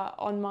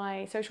on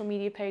my social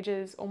media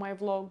pages or my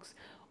vlogs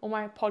or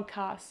my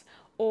podcasts,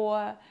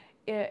 or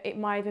it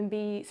might even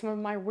be some of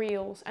my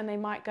reels, and they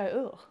might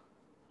go, ugh,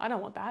 I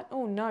don't want that.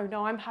 Oh no,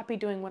 I'm happy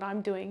doing what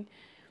I'm doing.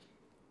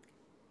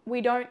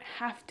 We don't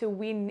have to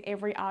win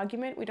every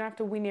argument. We don't have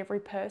to win every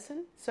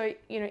person. So,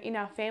 in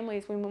our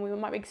families, when we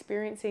might be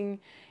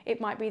experiencing,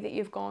 it might be that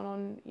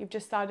you've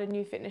just started a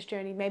new fitness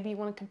journey. Maybe you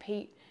want to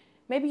compete.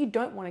 Maybe you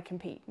don't want to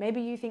compete.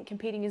 Maybe you think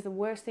competing is the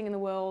worst thing in the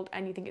world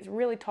and you think it's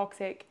really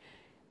toxic,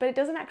 but it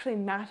doesn't actually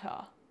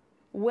matter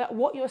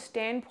what your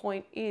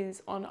standpoint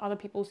is on other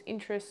people's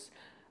interests,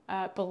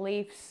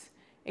 beliefs,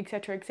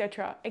 etc.,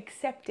 etc.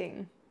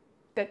 Accepting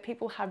that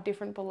people have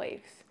different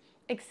beliefs,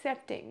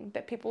 accepting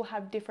that people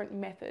have different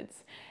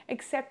methods,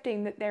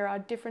 accepting that there are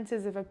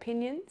differences of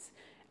opinions,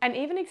 and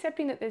even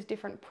accepting that there's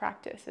different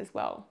practice as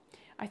well.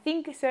 I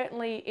think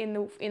certainly in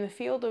the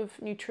field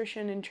of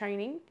nutrition and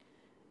training,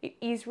 it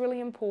is really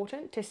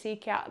important to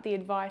seek out the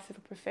advice of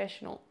a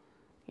professional,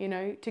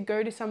 to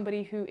go to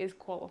somebody who is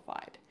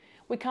qualified.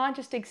 We can't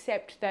just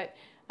accept that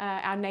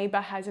our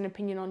neighbor has an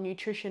opinion on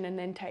nutrition and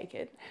then take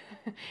it.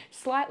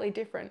 Slightly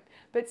different,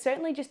 but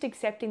certainly just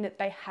accepting that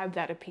they have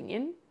that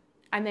opinion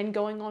and then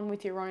going on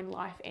with your own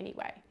life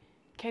anyway.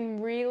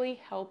 can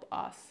really help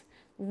us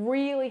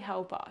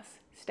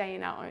stay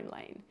in our own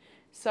lane.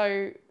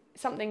 So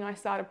something I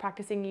started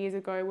practicing years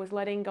ago was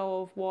letting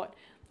go of what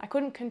I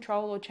couldn't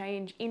control or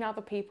change in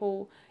other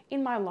people,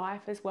 in my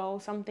life as well.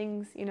 Some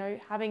things, you know,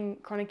 having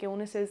chronic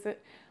illnesses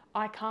that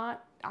I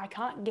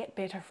can't get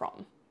better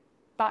from,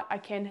 but I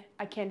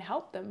can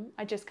help them.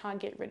 I just can't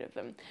get rid of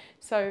them.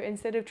 So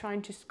instead of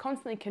trying to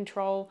constantly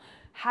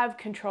have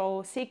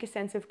control, seek a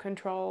sense of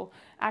control,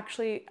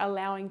 actually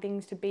allowing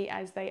things to be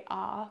as they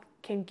are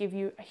can give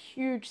you a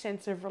huge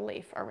sense of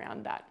relief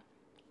around that.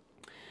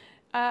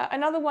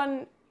 Another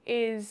one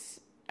is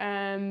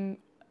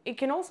it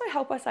can also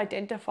help us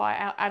identify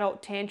our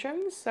adult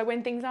tantrums. So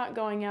when things aren't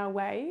going our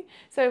way.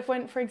 So if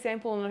when, for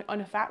example,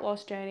 on a fat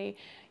loss journey,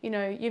 you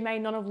know, you may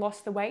not have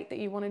lost the weight that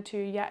you wanted to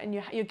yet, and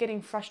you're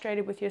getting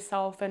frustrated with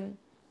yourself, and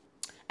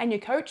your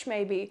coach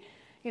may be,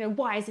 you know,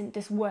 why isn't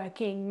this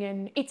working?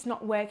 And it's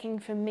not working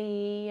for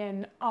me.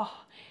 And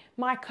oh,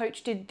 my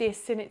coach did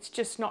this and it's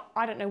just not,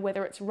 I don't know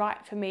whether it's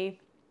right for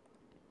me.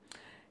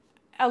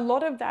 A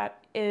lot of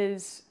that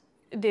is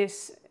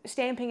this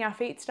stamping our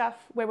feet stuff,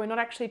 where we're not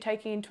actually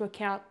taking into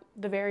account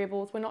the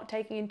variables. We're not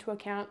taking into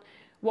account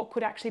what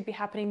could actually be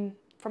happening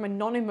from a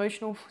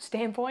non-emotional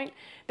standpoint,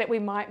 that we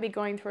might be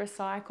going through a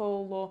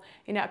cycle, or,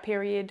 you know, a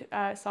period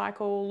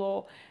cycle,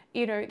 or,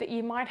 you know, that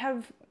you might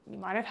have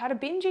had a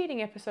binge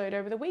eating episode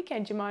over the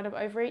weekend. You might have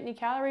overeaten your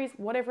calories,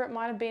 whatever it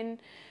might have been.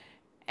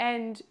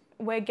 And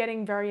we're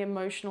getting very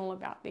emotional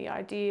about the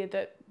idea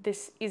that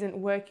this isn't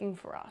working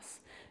for us.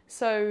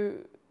 So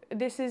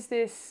this is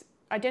this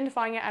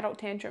identifying our adult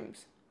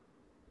tantrums,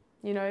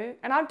 you know,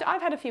 and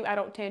I've had a few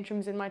adult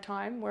tantrums in my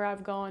time where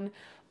I've gone,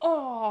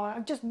 oh, I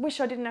just wish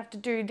I didn't have to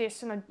do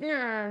this, and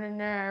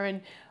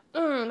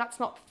that's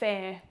not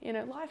fair. You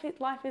know, life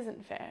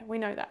isn't fair. We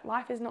know that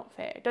life is not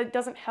fair. It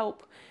doesn't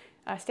help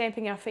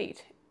stamping our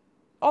feet.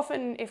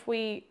 Often, if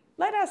we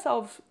let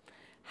ourselves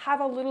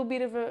have a little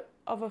bit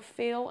of a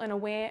feel and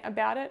aware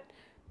about it,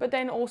 but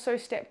then also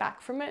step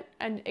back from it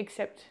and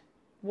accept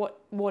what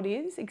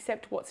is,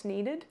 accept what's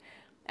needed.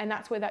 And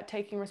that's where that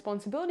taking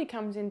responsibility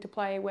comes into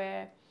play,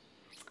 where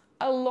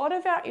a lot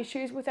of our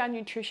issues with our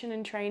nutrition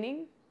and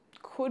training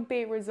could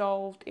be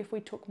resolved if we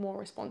took more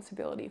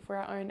responsibility for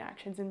our own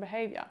actions and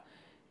behavior.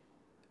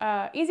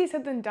 Easier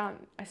said than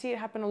done. I see it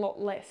happen a lot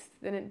less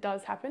than it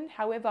does happen.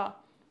 However,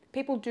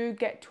 people do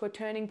get to a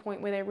turning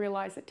point where they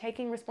realize that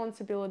taking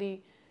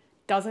responsibility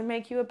doesn't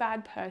make you a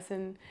bad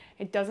person.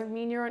 It doesn't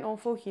mean you're an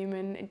awful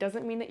human. It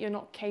doesn't mean that you're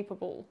not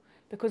capable,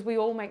 because we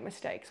all make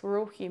mistakes. We're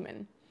all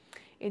human.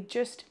 It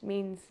just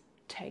means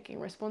taking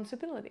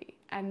responsibility,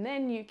 and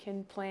then you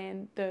can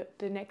plan the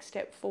next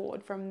step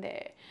forward from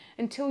there.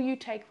 Until you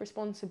take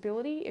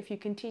responsibility, if you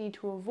continue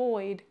to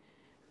avoid,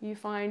 you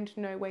find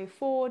no way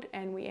forward,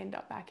 and we end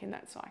up back in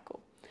that cycle.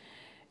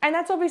 And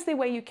that's obviously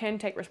where you can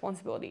take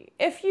responsibility.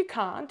 If you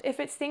can't, if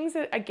it's things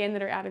that, again,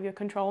 that are out of your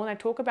control, and I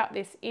talk about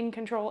this in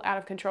control, out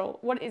of control.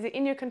 What is it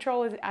in your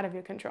control? Is it out of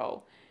your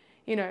control?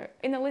 You know,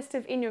 in the list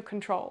of in your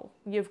control,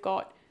 you've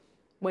got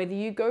whether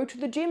you go to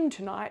the gym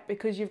tonight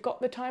because you've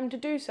got the time to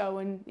do so,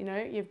 and, you know,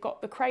 you've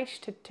got the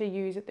crate to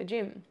use at the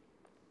gym.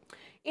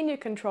 In your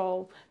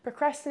control,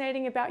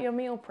 procrastinating about your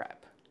meal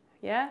prep,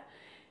 yeah?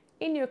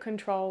 In your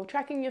control,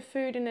 tracking your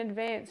food in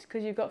advance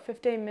because you've got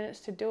 15 minutes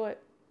to do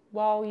it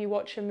while you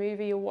watch a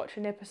movie or watch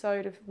an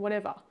episode of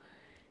whatever.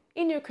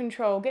 In your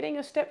control, getting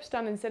your steps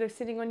done instead of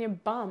sitting on your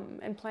bum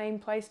and playing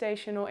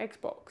PlayStation or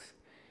Xbox.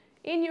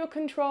 In your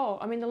control,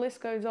 I mean, the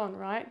list goes on,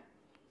 right?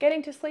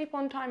 Getting to sleep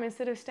on time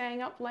instead of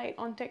staying up late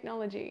on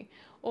technology,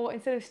 or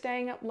instead of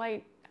staying up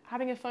late,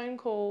 having a phone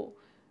call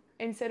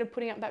instead of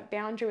putting up that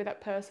boundary with that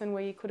person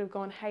where you could have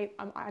gone, hey,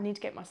 I need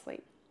to get my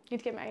sleep. I need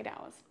to get my 8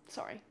 hours.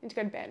 Sorry, I need to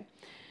go to bed.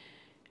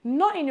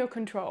 Not in your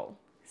control.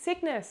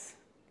 Sickness,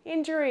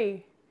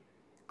 injury,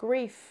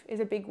 grief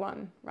is a big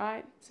one,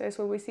 right? So it's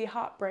where we see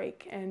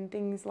heartbreak and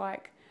things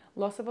like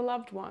loss of a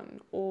loved one,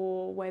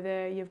 or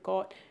whether you've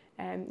got,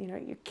 you know,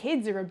 your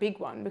kids are a big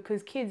one,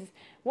 because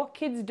what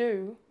kids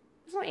do,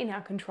 it's not in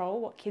our control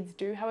what kids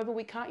do. However,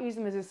 we can't use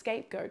them as a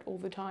scapegoat all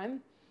the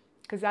time,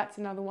 because that's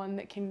another one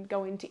that can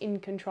go into in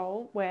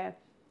control, where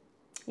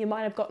you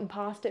might have gotten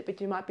past it, but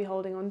you might be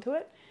holding on to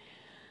it.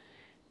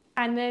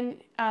 And then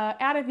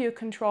out of your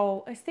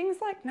control is things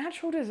like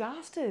natural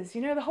disasters.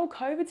 You know, the whole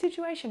COVID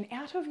situation,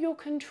 out of your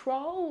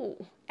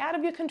control, out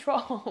of your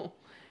control.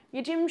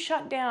 Your gym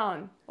shut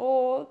down,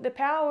 or the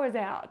power is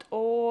out,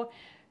 or,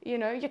 you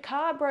know, your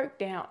car broke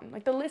down.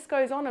 Like, the list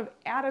goes on of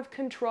out of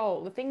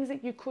control, the things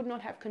that you could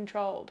not have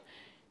controlled,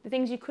 the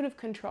things you could have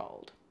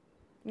controlled.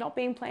 Not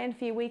being planned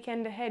for your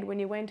weekend ahead when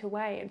you went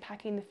away, and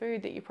packing the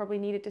food that you probably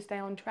needed to stay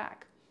on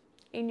track.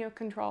 In your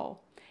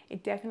control.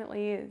 It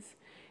definitely is.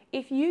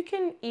 If you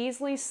can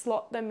easily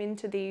slot them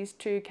into these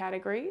two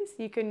categories,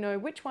 you can know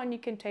which one you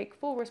can take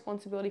full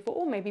responsibility for,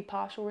 or maybe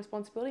partial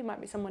responsibility.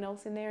 Might be someone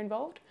else in there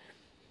involved.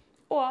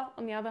 Or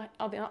on the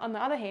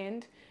other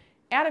hand,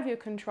 out of your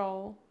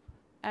control,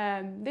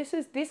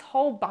 this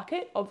whole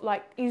bucket of,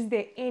 like, is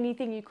there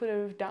anything you could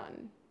have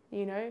done?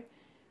 You know,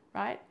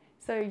 right?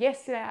 So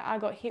yesterday I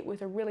got hit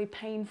with a really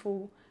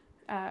painful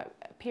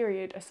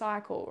period, a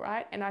cycle,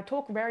 right? And I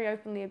talk very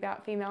openly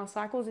about female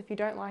cycles. If you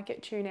don't like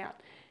it, tune out.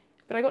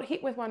 But I got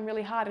hit with one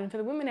really hard. And for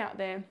the women out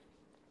there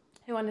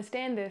who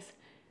understand this,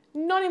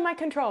 not in my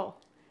control.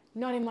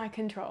 Not in my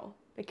control.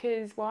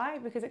 Because why?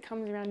 Because it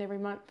comes around every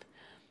month.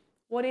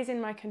 What is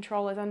in my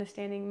control is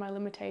understanding my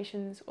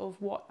limitations of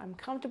what I'm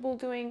comfortable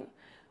doing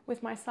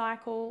with my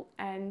cycle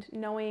and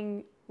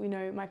knowing,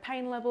 my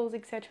pain levels,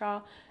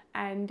 etc.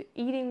 And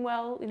eating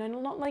well,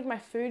 not letting my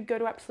food go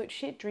to absolute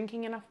shit,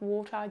 drinking enough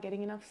water,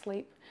 getting enough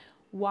sleep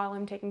while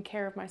I'm taking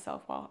care of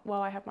myself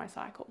while I have my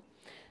cycle.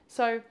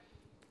 So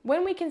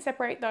when we can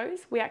separate those,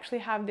 we actually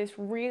have this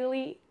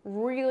really,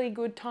 really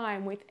good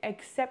time with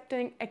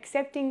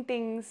accepting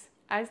things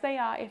as they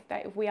are,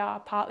 if we are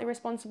partly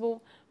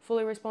responsible,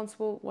 fully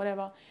responsible,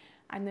 whatever,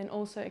 and then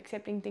also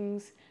accepting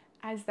things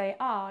as they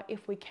are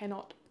if we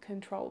cannot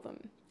control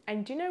them.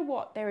 And do you know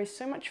what? There is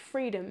so much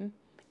freedom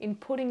in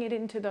putting it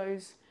into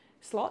those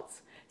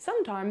slots.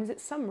 Sometimes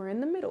it's somewhere in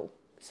the middle.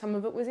 Some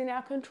of it was in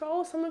our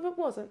control, some of it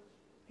wasn't.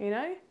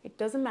 It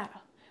doesn't matter.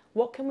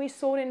 What can we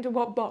sort into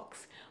what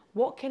box?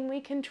 What can we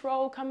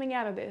control coming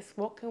out of this?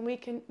 What can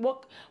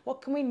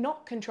we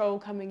not control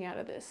coming out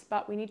of this?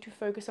 But we need to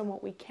focus on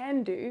what we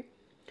can do,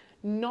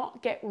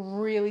 not get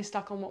really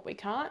stuck on what we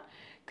can't,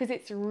 because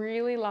it's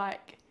really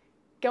like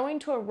going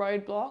to a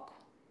roadblock,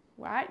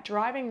 right?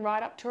 Driving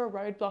right up to a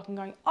roadblock and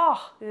going,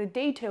 oh, there's a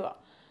detour,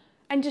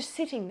 and just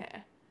sitting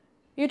there.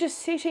 You're just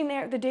sitting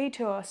there at the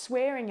detour,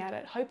 swearing at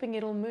it, hoping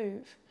it'll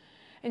move,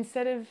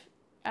 instead of,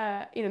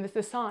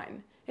 the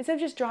sign. Instead of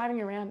just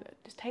driving around it,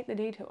 just take the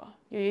detour.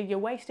 You're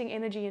wasting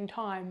energy and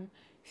time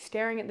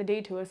staring at the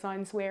detour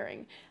sign,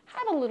 swearing.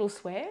 Have a little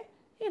swear.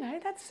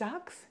 That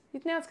sucks.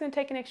 Now it's going to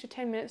take an extra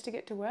 10 minutes to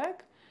get to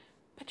work,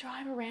 but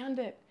drive around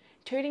it.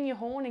 Tooting your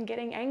horn and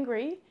getting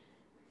angry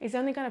is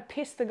only going to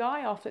piss the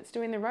guy off that's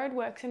doing the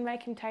roadworks and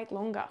make him take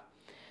longer.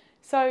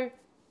 So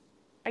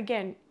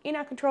again, in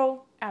our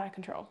control, out of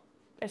control.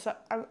 It's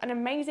an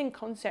amazing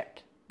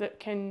concept that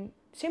can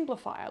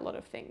simplify a lot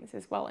of things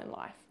as well in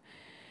life.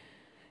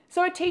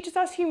 So it teaches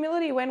us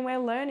humility when we're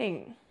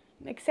learning.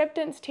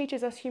 Acceptance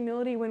teaches us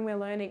humility when we're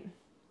learning.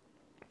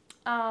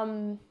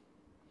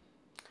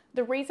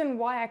 The reason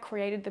why I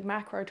created the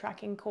macro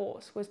tracking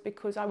course was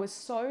because I was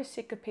so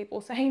sick of people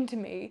saying to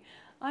me,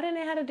 I don't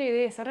know how to do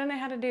this, I don't know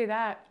how to do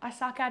that, I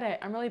suck at it,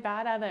 I'm really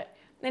bad at it.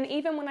 And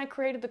even when I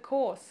created the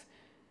course,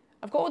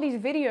 I've got all these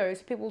videos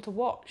for people to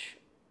watch,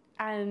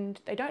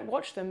 and they don't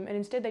watch them, and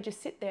instead they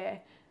just sit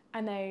there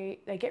and they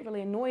get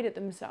really annoyed at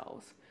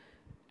themselves.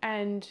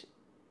 And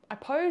I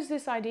pose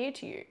this idea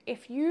to you.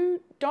 If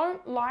you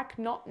don't like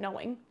not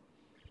knowing,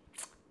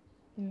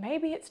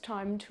 maybe it's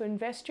time to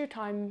invest your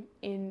time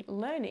in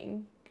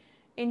learning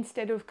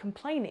instead of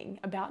complaining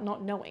about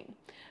not knowing.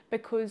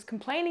 Because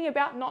complaining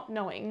about not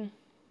knowing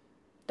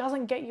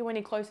doesn't get you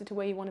any closer to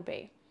where you want to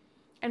be.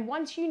 And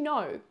once you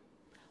know,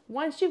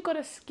 once you've got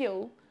a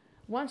skill,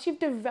 once you've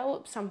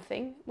developed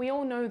something, we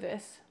all know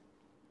this,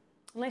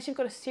 unless you've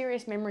got a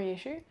serious memory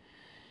issue,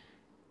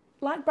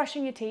 like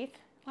brushing your teeth,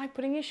 like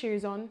putting your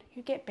shoes on,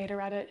 you get better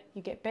at it.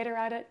 You get better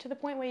at it to the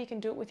point where you can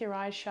do it with your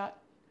eyes shut.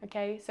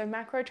 Okay, so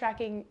macro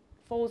tracking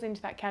falls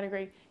into that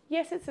category.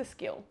 Yes, it's a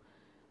skill.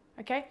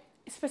 Okay,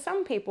 it's for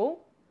some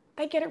people,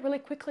 they get it really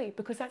quickly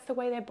because that's the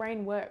way their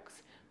brain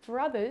works. For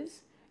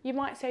others, you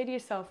might say to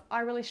yourself, I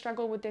really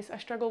struggle with this. I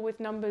struggle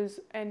with numbers,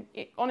 and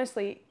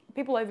honestly,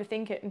 people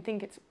overthink it and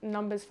think it's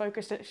numbers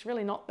focused. It's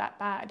really not that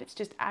bad. It's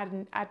just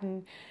add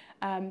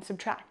and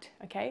subtract.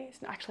 Okay, it's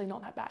actually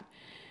not that bad.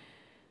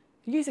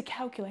 Use a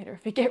calculator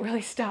if you get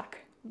really stuck.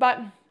 But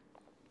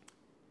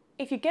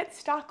if you get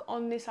stuck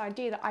on this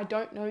idea that I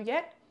don't know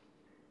yet,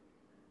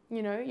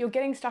 you're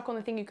getting stuck on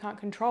the thing you can't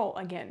control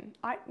again.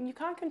 You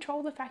can't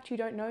control the fact you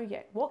don't know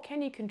yet. What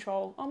can you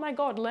control? Oh my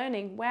God,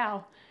 learning,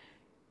 wow.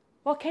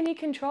 What can you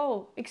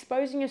control?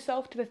 Exposing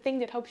yourself to the thing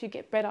that helps you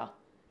get better.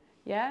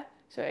 Yeah?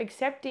 So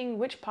accepting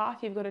which path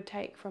you've got to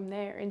take from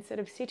there instead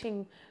of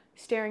sitting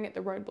staring at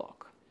the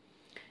roadblock.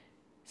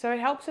 So it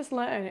helps us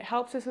learn. It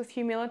helps us with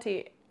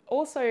humility.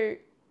 Also,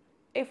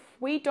 if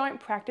we don't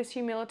practice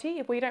humility,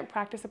 if we don't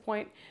practice a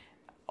point,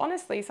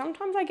 honestly,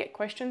 sometimes I get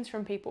questions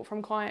from people,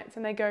 from clients,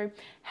 and they go,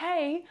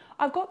 hey,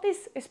 I've got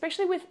this,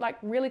 especially with like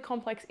really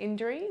complex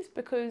injuries,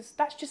 because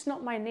that's just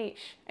not my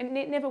niche, and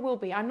it never will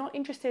be. I'm not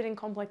interested in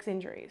complex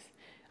injuries.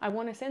 I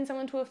want to send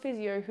someone to a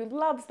physio who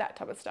loves that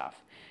type of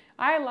stuff.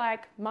 I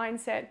like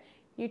mindset,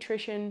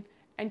 nutrition,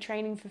 and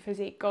training for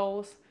physique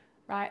goals,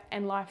 right,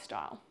 and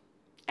lifestyle.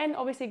 And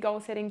obviously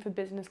goal setting for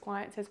business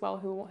clients as well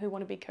who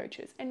want to be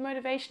coaches, and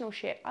motivational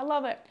shit. I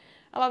love it.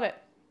 I love it.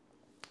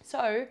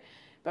 So,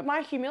 but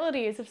my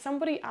humility is if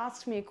somebody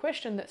asks me a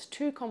question that's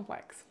too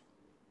complex,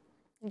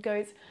 it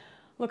goes,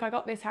 look, I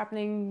got this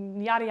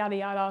happening, yada, yada,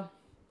 yada.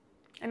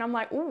 And I'm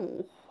like,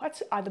 ooh,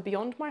 that's either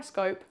beyond my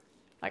scope.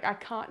 Like I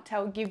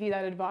can't give you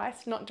that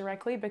advice, not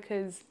directly,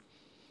 because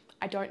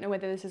I don't know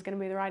whether this is going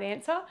to be the right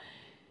answer.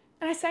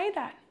 And I say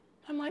that.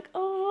 I'm like,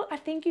 oh, I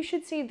think you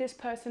should see this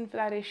person for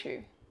that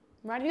issue.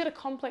 Right? If you've got a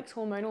complex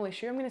hormonal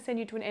issue, I'm going to send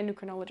you to an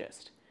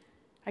endocrinologist.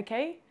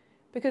 Okay?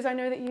 Because I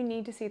know that you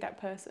need to see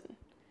that person.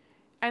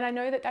 And I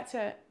know that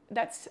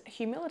that's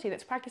humility,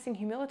 that's practicing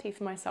humility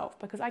for myself,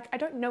 because I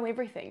don't know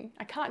everything.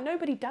 I can't,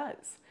 nobody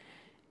does.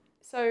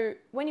 So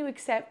when you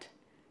accept,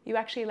 you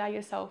actually allow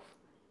yourself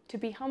to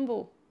be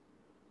humble,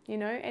 you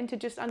know, and to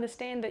just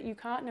understand that you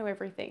can't know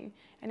everything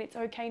and it's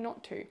okay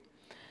not to.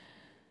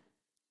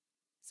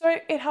 So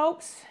it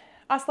helps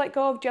us let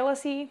go of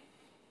jealousy.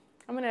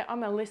 I'm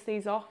gonna list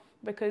these off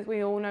because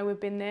we all know we've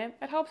been there.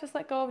 It helps us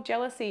let go of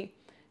jealousy,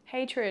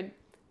 hatred,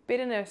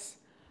 bitterness,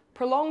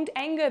 prolonged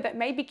anger that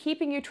may be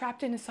keeping you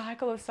trapped in a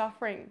cycle of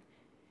suffering.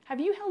 Have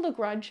you held a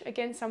grudge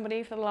against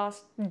somebody for the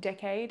last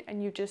decade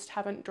and you just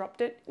haven't dropped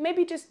it?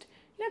 Maybe just,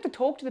 you don't have to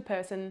talk to the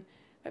person,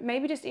 but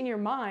maybe just in your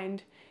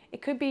mind,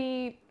 it could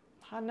be,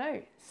 I don't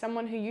know,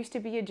 someone who used to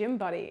be a gym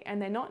buddy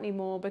and they're not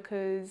anymore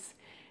because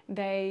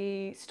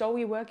they stole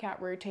your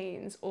workout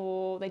routines,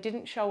 or they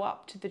didn't show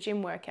up to the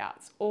gym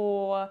workouts,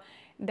 or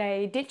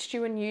they ditched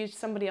you and used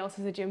somebody else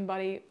as a gym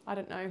buddy. I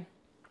don't know.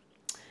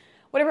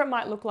 Whatever it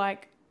might look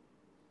like,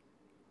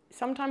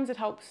 sometimes it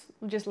helps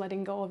just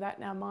letting go of that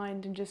in our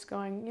mind and just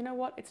going, you know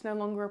what, it's no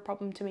longer a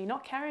problem to me,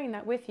 not carrying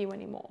that with you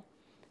anymore.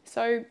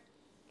 So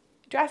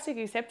drastic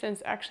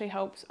acceptance actually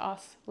helps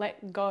us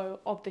let go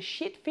of the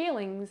shit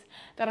feelings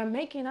that are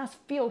making us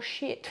feel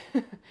shit.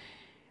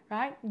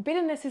 Right?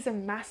 Bitterness is a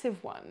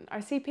massive one. I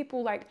see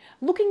people like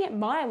looking at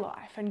my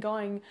life and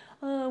going,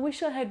 oh, I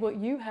wish I had what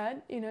you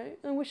had, you know,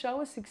 I wish I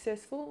was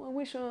successful, I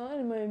wish I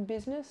had my own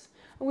business,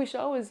 I wish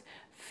I was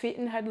fit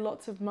and had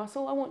lots of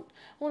muscle, I want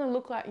to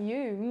look like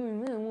you,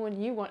 what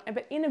you want,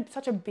 but in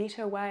such a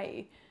bitter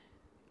way.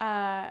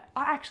 I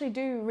actually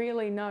do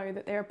really know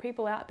that there are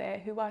people out there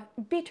who are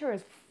bitter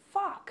as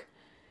fuck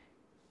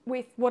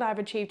with what I've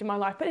achieved in my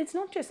life, but it's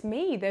not just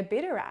me they're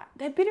bitter at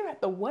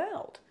the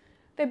world.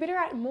 They're bitter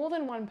at more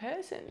than one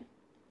person.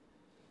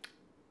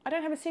 I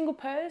don't have a single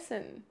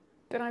person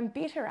that I'm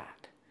bitter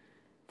at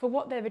for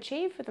what they've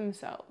achieved for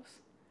themselves.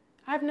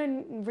 I have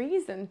no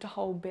reason to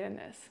hold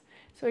bitterness.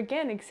 So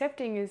again,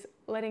 accepting is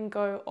letting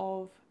go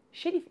of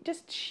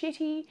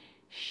shitty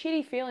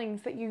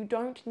feelings that you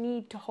don't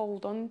need to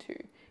hold on to.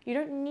 You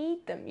don't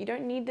need them. You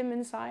don't need them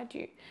inside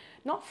you.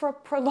 Not for a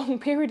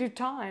prolonged period of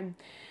time.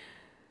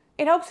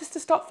 It helps us to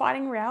stop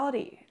fighting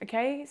reality,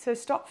 okay? So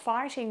stop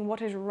fighting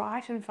what is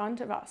right in front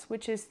of us,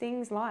 which is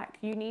things like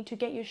you need to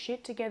get your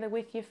shit together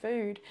with your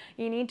food.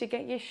 You need to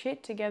get your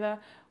shit together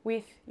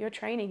with your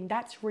training.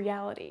 That's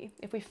reality.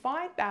 If we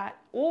fight that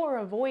or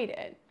avoid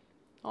it,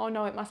 oh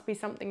no, it must be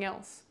something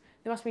else.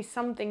 There must be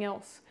something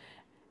else.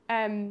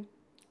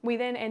 We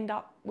then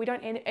we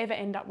don't ever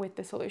end up with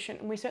the solution,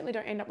 and we certainly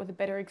don't end up with a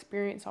better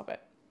experience of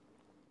it.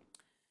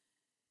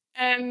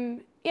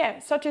 Yeah,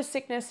 such as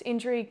sickness,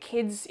 injury,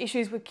 kids,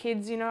 issues with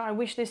kids, you know, I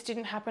wish this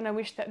didn't happen, I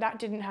wish that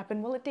didn't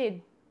happen. Well, it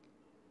did.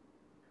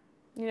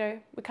 You know,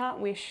 we can't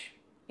wish,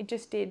 it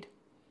just did.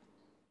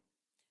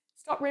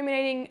 Stop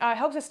ruminating,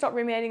 helps us stop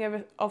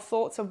ruminating of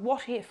thoughts of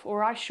what if,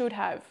 or I should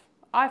have.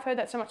 I've heard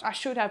that so much, I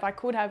should have, I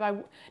could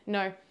have,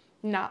 no,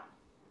 nah.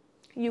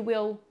 You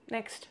will,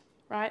 next,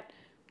 right?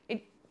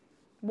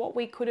 What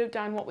we could have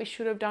done, what we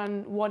should have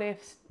done, what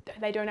ifs,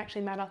 they don't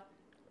actually matter.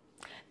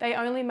 They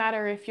only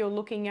matter if you're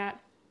looking at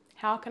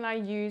how can I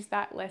use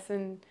that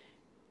lesson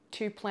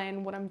to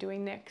plan what I'm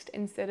doing next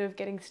instead of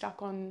getting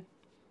stuck on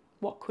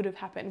what could have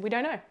happened. We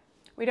don't know.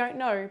 We don't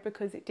know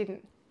because it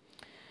didn't.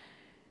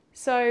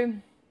 So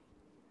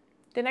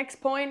the next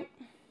point,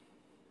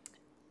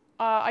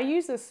 I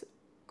use this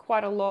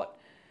quite a lot.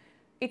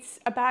 It's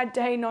a bad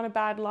day, not a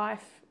bad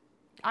life.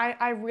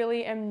 I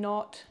really am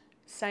not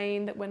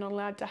saying that we're not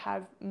allowed to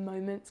have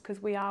moments,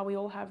 because we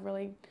all have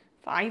really,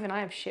 even I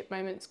have shit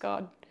moments,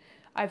 God.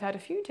 I've had a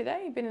few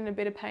today, been in a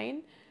bit of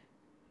pain.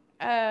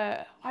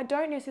 I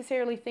don't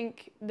necessarily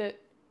think that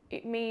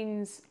it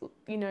means,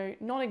 you know,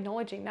 not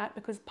acknowledging that,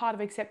 because part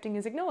of accepting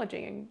is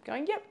acknowledging and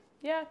going, yep,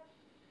 yeah,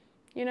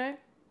 you know,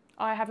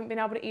 I haven't been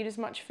able to eat as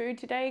much food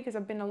today because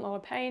I've been in a lot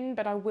of pain,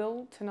 but I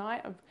will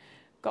tonight. I've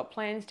got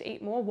plans to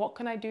eat more. What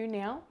can I do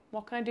now?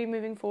 What can I do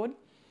moving forward?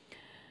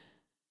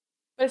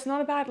 But it's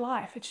not a bad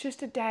life. It's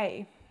just a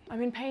day.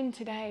 I'm in pain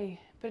today,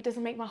 but it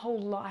doesn't make my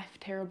whole life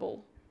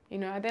terrible. You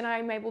know, then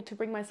I'm able to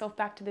bring myself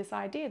back to this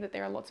idea that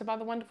there are lots of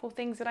other wonderful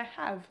things that I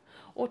have,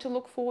 or to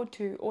look forward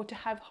to, or to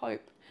have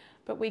hope.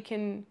 But we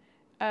can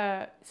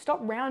stop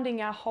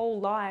rounding our whole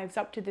lives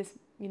up to this,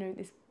 you know,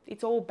 this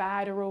it's all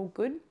bad or all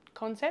good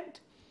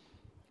concept.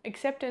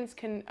 Acceptance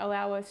can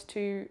allow us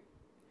to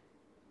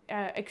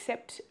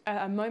accept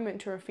a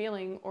moment or a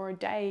feeling or a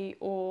day,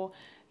 or,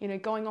 you know,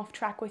 going off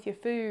track with your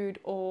food,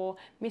 or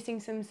missing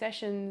some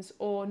sessions,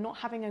 or not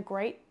having a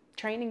great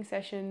training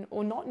session,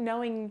 or not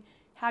knowing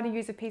how to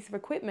use a piece of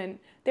equipment.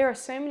 There are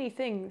so many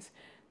things,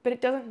 but it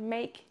doesn't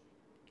make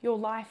your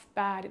life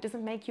bad. It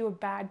doesn't make you a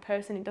bad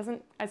person. It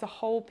doesn't, as a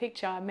whole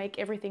picture, make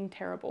everything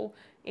terrible.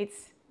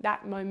 It's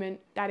that moment,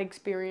 that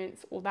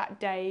experience, or that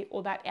day,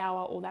 or that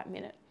hour, or that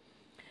minute.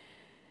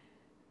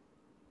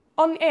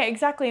 Yeah,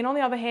 exactly. And on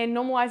the other hand,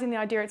 normalizing the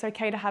idea it's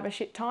okay to have a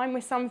shit time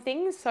with some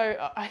things. So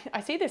I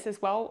see this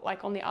as well,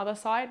 like on the other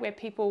side, where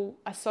people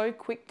are so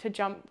quick to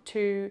jump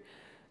to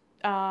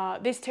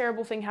this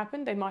terrible thing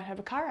happened. They might have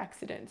a car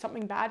accident.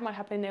 Something bad might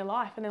happen in their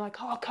life. And they're like,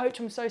 oh, coach,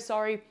 I'm so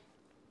sorry.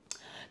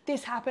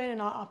 This happened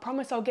and I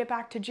promise I'll get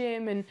back to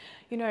gym and,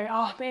 you know,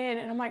 oh man.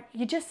 And I'm like,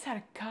 you just had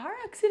a car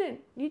accident.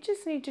 You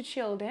just need to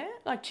chill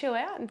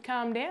out and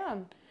calm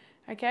down.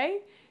 Okay?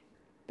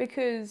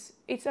 Because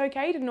it's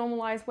okay to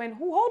normalize when,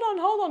 oh,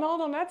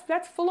 hold on,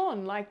 that's full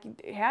on. Like,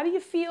 how do you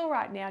feel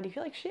right now? Do you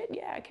feel like shit?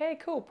 Yeah, okay,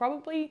 cool.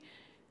 Probably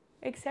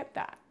accept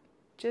that.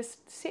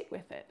 Just sit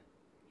with it.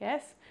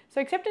 Yes?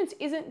 So acceptance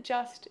isn't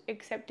just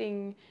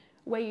accepting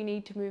where you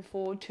need to move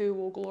forward to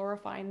or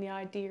glorifying the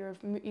idea of,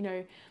 you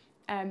know,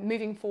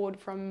 moving forward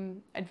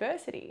from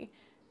adversity.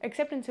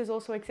 Acceptance is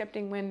also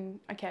accepting when,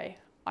 okay,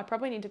 I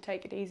probably need to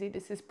take it easy.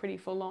 This is pretty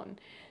full on.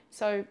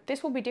 So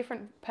this will be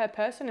different per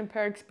person and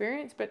per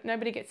experience, but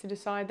nobody gets to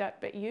decide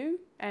that but you.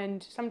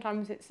 And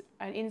sometimes it's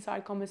an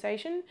inside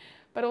conversation,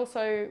 but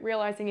also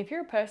realizing if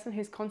you're a person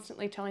who's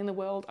constantly telling the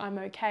world, I'm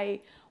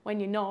okay, when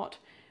you're not,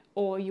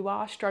 or you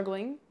are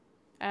struggling,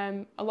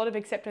 a lot of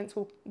acceptance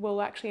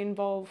will actually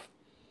involve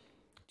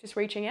just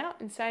reaching out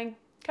and saying,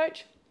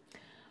 coach,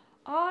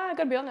 I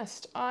gotta be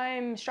honest,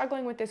 I'm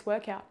struggling with this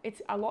workout.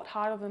 It's a lot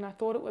harder than I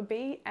thought it would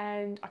be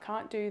and I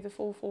can't do the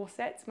full 4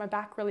 sets. My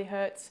back really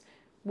hurts.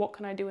 What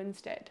can I do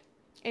instead?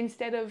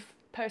 Instead of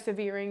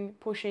persevering,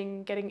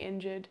 pushing, getting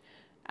injured,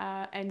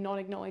 and not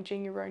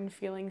acknowledging your own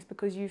feelings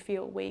because you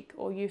feel weak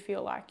or you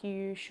feel like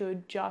you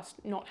should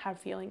just not have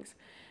feelings.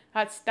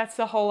 That's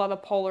the whole other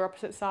polar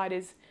opposite side.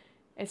 Is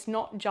it's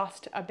not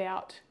just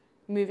about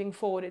moving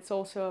forward, it's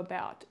also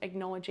about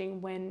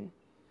acknowledging when,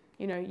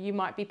 you know, you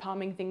might be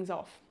palming things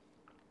off.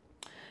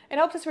 It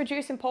helps us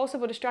reduce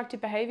impulsive or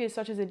destructive behaviors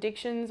such as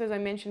addictions, as I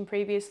mentioned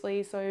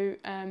previously. So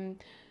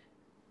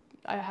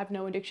I have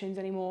no addictions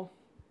anymore,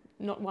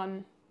 not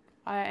one.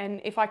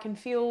 And if I can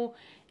feel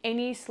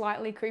any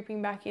slightly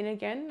creeping back in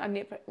again, I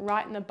nip it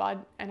right in the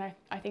bud and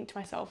I think to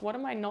myself, what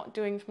am I not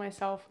doing for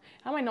myself?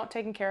 How am I not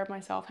taking care of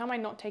myself? How am I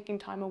not taking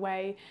time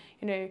away?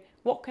 You know,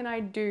 what can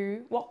I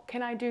do? What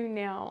can I do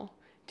now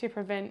to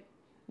prevent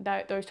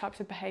those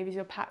types of behaviors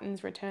or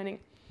patterns returning?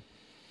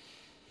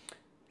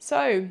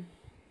 So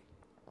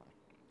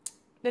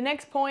the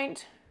next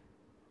point,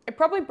 it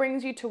probably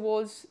brings you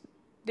towards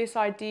this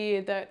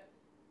idea that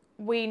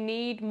we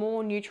need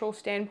more neutral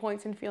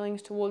standpoints and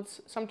feelings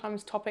towards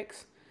sometimes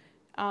topics,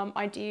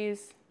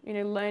 ideas, you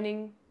know,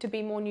 learning to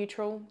be more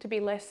neutral, to be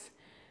less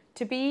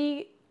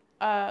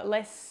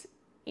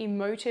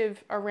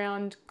emotive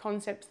around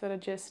concepts that are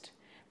just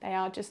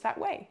that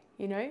way,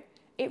 you know.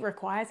 It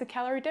requires a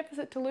calorie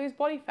deficit to lose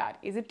body fat.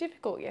 Is it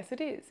difficult? Yes, it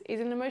is. Is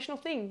it an emotional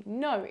thing?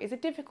 No. Is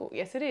it difficult?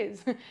 Yes, it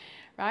is.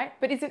 Right?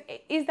 But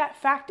is that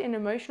fact an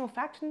emotional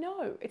fact?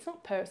 No, it's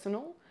not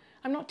personal.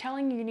 I'm not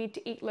telling you need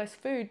to eat less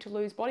food to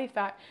lose body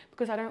fat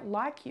because I don't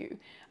like you.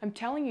 I'm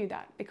telling you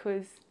that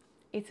because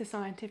it's a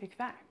scientific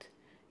fact.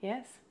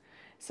 Yes?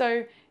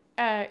 So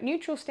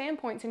neutral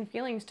standpoints and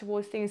feelings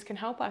towards things can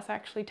help us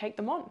actually take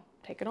them on,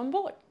 take it on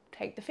board,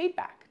 take the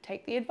feedback,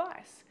 take the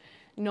advice.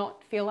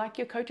 Not feel like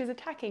your coach is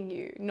attacking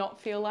you,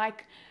 not feel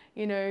like,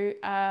 you know,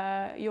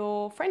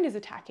 your friend is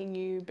attacking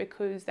you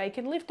because they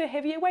can lift a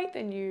heavier weight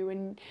than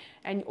you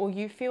or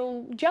you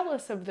feel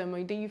jealous of them,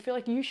 or do you feel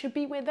like you should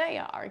be where they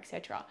are,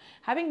 etc.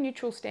 Having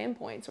neutral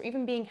standpoints or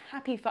even being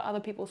happy for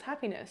other people's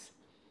happiness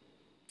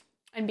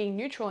and being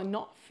neutral and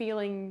not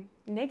feeling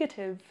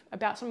negative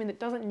about something that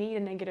doesn't need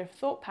a negative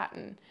thought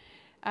pattern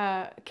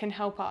can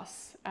help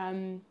us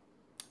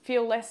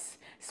feel less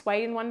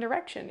swayed in one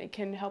direction. It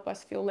can help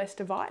us feel less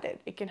divided.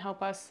 It can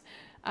help us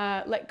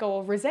let go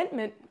of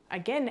resentment,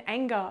 again,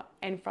 anger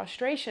and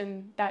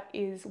frustration that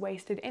is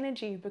wasted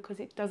energy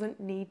because it doesn't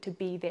need to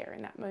be there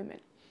in that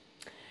moment.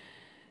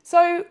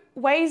 So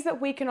ways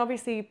that we can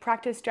obviously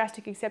practice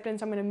drastic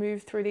acceptance, I'm going to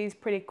move through these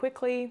pretty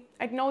quickly.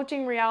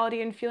 Acknowledging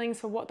reality and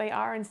feelings for what they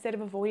are instead of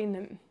avoiding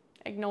them.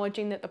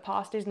 Acknowledging that the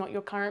past is not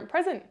your current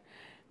present.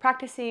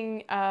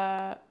 Practicing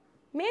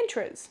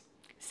mantras,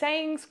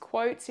 sayings,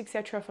 quotes,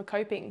 etc. for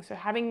coping. So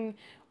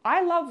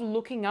I love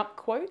looking up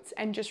quotes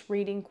and just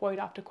reading quote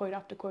after quote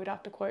after quote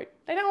after quote.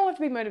 They don't all have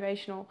to be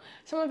motivational.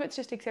 Some of it's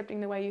just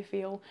accepting the way you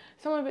feel.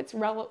 Some of it's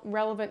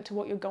relevant to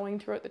what you're going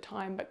through at the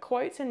time. But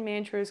quotes and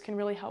mantras can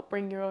really help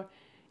bring your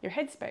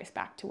headspace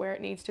back to where it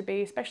needs to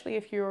be, especially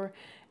if you're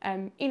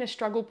in a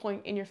struggle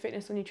point in your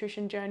fitness or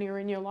nutrition journey or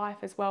in your life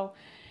as well.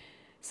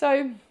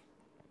 So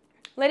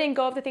letting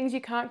go of the things you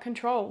can't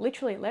control.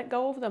 Literally, let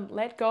go of them.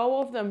 Let go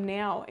of them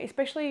now,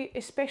 especially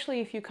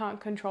if you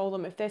can't control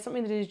them. If there's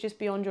something that is just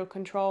beyond your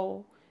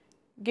control,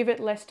 give it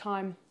less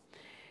time.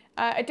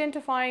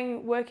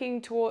 Identifying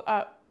working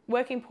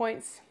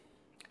points.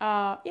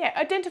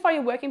 Identify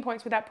your working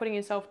points without putting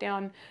yourself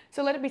down.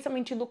 So let it be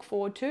something to look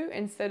forward to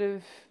instead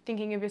of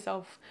thinking of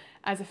yourself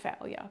as a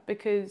failure,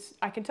 because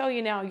I can tell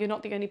you now, you're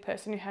not the only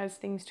person who has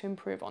things to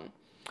improve on.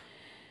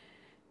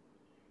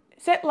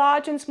 Set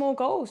large and small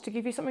goals to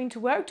give you something to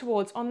work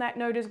towards on that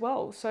note as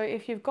well. So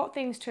if you've got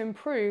things to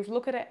improve,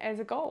 look at it as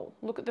a goal.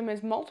 Look at them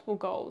as multiple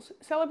goals.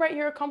 Celebrate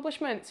your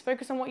accomplishments.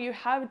 Focus on what you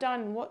have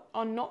done,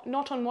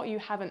 not on what you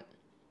haven't.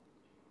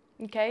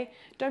 okay?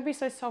 Don't be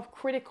so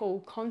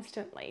self-critical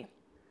constantly,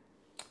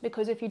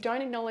 because if you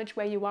don't acknowledge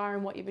where you are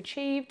and what you've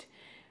achieved,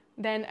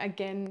 then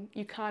again,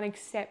 you can't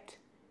accept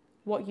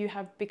what you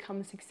have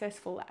become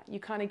successful at. You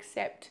can't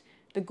accept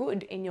the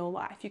good in your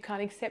life. You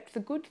can't accept the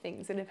good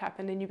things that have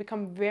happened, and you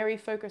become very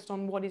focused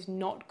on what is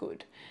not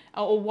good,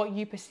 or what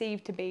you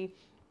perceive to be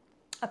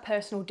a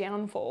personal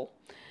downfall.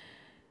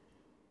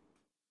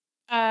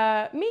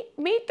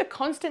 Meet the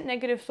constant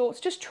negative thoughts.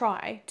 Just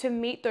try to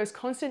meet those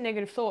constant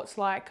negative thoughts,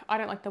 like, I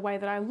don't like the way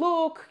that I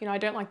look, I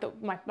don't like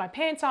my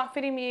pants aren't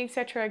fitting me,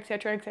 etc.,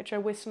 etc., etc.,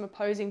 with some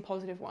opposing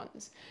positive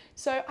ones.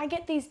 So I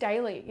get these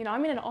daily.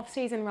 I'm in an off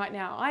season right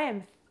now. I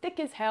am thick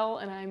as hell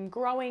and I'm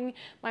growing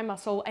my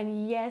muscle,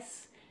 and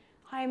yes,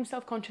 I am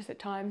self-conscious at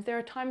times. There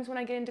are times when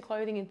I get into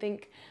clothing and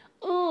think,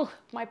 oh,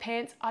 my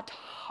pants are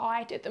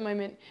tight at the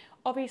moment.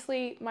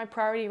 Obviously, my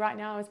priority right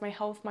now is my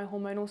health, my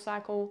hormonal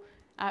cycle,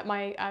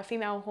 my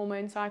female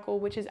hormone cycle,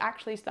 which is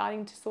actually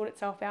starting to sort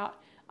itself out.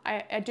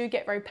 I do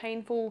get very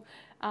painful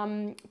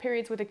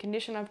periods with a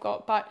condition I've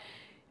got, but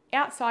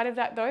outside of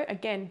that though,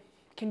 again,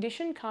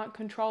 condition, can't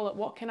control it.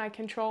 What can I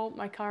control?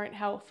 My current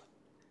health.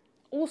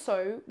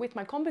 Also, with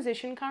my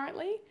composition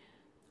currently,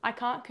 I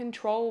can't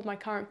control my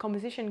current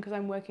composition because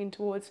I'm working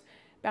towards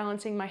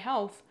balancing my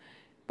health.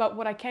 But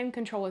what I can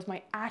control is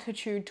my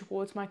attitude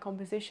towards my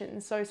composition.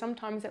 So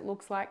sometimes it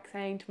looks like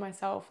saying to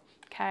myself,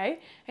 okay,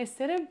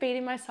 instead of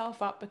beating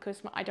myself up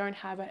because I don't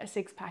have a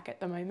six-pack at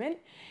the moment,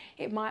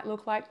 it might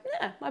look like,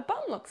 my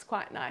bum looks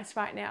quite nice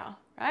right now,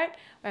 right?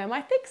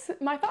 My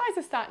thighs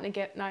are starting to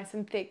get nice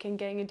and thick and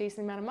getting a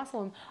decent amount of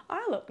muscle, and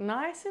I look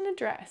nice in a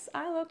dress.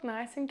 I look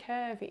nice and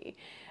curvy.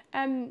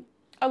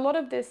 A lot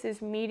of this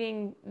is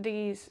meeting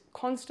these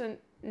constant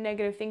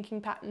negative thinking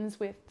patterns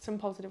with some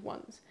positive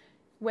ones,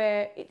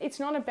 where it's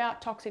not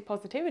about toxic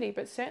positivity,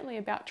 but certainly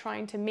about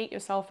trying to meet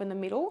yourself in the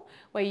middle,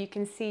 where you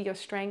can see your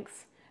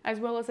strengths as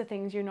well as the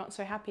things you're not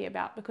so happy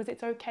about, because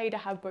it's okay to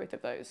have both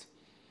of those.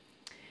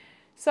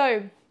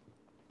 So,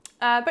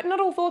 but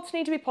not all thoughts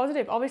need to be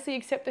positive. Obviously,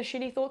 accept the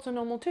shitty thoughts are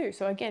normal too.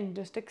 So again,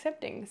 just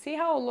accepting. See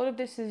how a lot of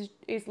this is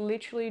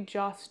literally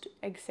just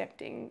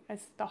accepting.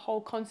 As the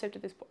whole concept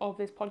of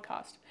this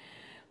podcast.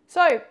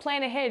 So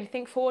plan ahead,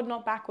 think forward,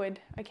 not backward.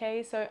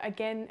 Okay, so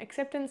again,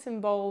 acceptance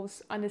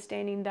involves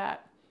understanding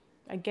that,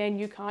 again,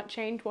 you can't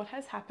change what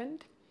has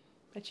happened,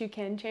 but you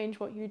can change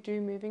what you do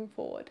moving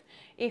forward.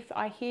 If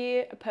I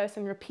hear a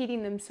person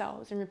repeating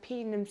themselves and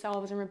repeating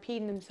themselves and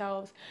repeating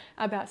themselves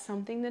about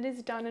something that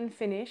is done and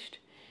finished,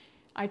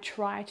 I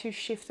try to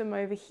shift them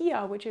over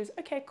here, which is,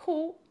 okay,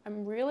 cool.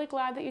 I'm really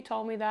glad that you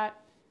told me that.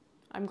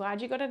 I'm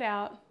glad you got it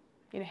out.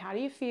 How do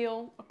you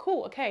feel? Oh,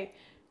 cool, okay.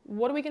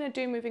 What are we going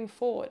to do moving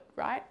forward,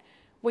 right?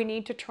 We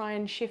need to try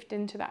and shift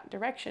into that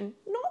direction.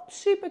 Not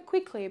super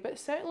quickly, but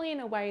certainly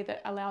in a way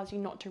that allows you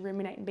not to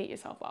ruminate and beat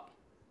yourself up,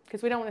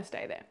 because we don't want to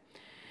stay there.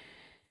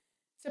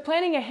 So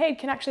planning ahead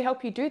can actually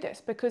help you do this,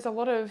 because a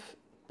lot of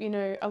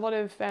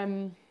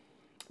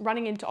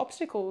running into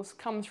obstacles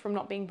comes from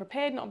not being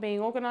prepared, not being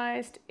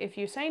organized. If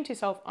you're saying to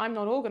yourself, I'm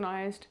not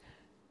organized,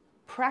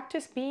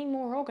 practice being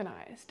more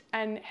organized.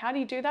 And how do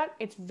you do that?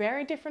 It's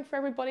very different for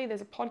everybody.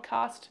 There's a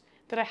podcast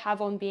that I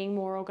have on being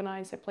more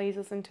organized, so please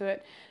listen to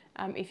it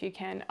if you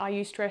can. Are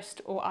you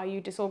stressed or are you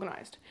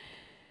disorganized?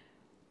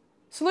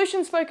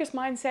 Solutions-focused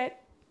mindset.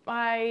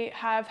 I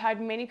have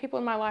had many people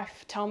in my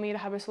life tell me to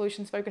have a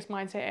solutions-focused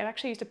mindset. It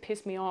actually used to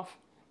piss me off.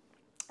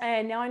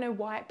 And now I know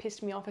why it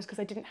pissed me off, is because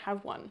I didn't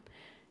have one.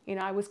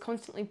 I was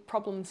constantly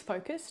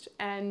problems-focused,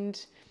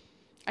 and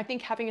I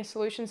think having a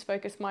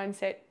solutions-focused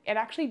mindset, it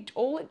actually,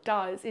 all it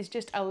does is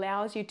just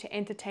allows you to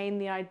entertain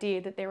the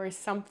idea that there is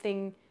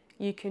something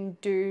you can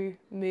do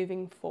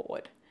moving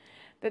forward,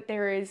 that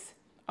there is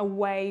a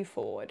way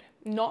forward,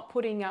 not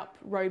putting up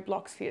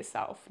roadblocks for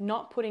yourself,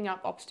 not putting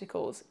up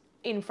obstacles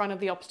in front of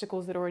the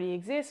obstacles that already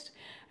exist,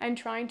 and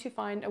trying to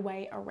find a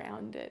way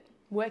around it,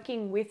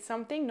 working with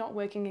something, not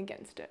working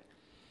against it.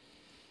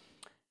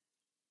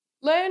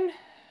 Learn,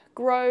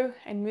 grow,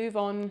 and move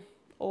on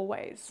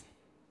always.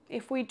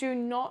 If we do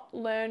not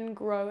learn,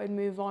 grow, and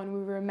move on, we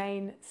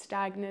remain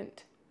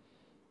stagnant.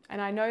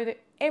 And I know that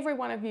every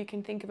one of you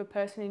can think of a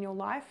person in your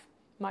life,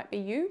 might be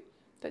you,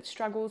 that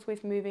struggles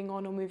with moving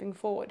on or moving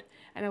forward.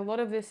 And a lot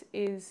of this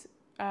is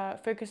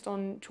focused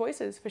on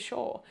choices, for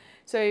sure.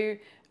 So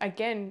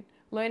again,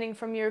 learning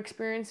from your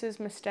experiences,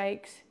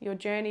 mistakes, your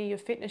journey, your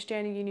fitness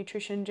journey, your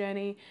nutrition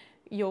journey,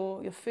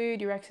 your food,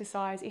 your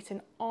exercise, it's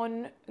an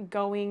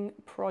ongoing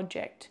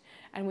project.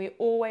 And we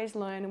always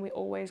learn and we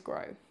always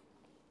grow.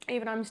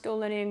 Even I'm still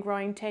learning and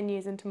growing 10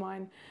 years into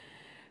mine.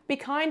 Be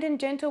kind and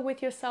gentle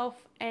with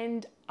yourself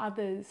and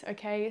others,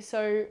 okay?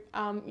 So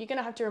you're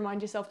gonna have to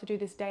remind yourself to do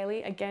this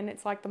daily. Again,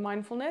 it's like the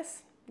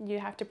mindfulness. You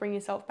have to bring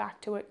yourself back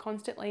to it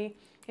constantly.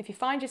 If you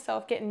find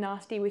yourself getting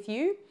nasty with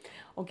you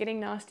or getting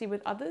nasty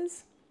with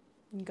others,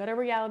 you've got a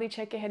reality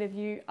check ahead of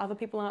you. Other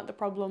people aren't the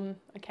problem,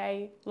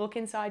 okay? Look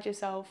inside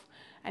yourself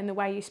and the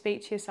way you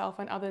speak to yourself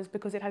and others,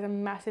 because it has a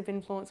massive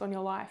influence on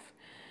your life.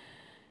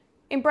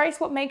 Embrace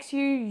what makes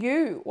you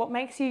you, what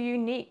makes you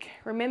unique.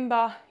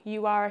 Remember,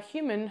 you are a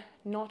human,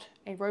 not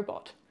a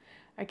robot.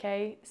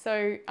 Okay,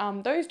 so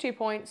those 2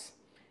 points,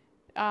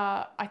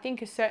 I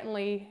think, is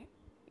certainly,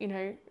 you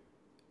know,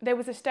 there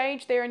was a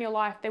stage there in your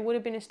life, there would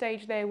have been a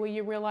stage there where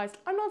you realized,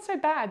 I'm not so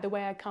bad the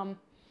way I come.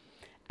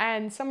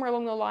 And somewhere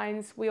along the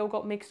lines, we all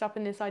got mixed up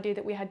in this idea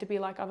that we had to be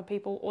like other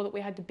people, or that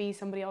we had to be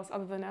somebody else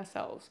other than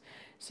ourselves.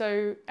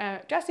 So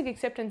drastic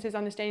acceptance is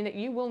understanding that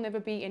you will never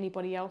be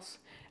anybody else,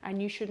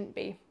 and you shouldn't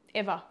be,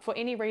 ever, for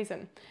any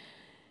reason.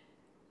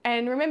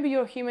 And remember,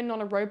 you're human,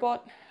 not a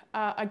robot.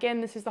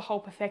 Again, this is the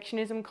whole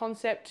perfectionism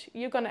concept.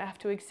 You're going to have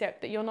to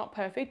accept that you're not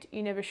perfect,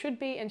 you never should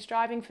be, and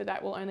striving for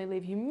that will only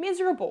leave you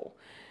miserable.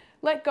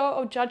 Let go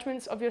of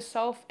judgments of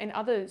yourself and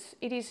others.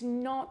 It is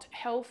not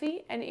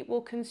healthy, and it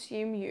will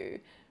consume you.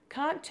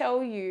 Can't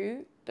tell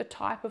you the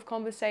type of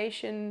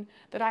conversation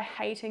that I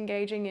hate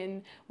engaging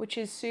in, which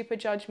is super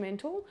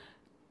judgmental.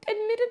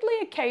 Admittedly,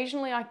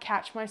 occasionally I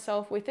catch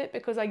myself with it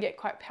because I get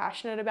quite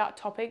passionate about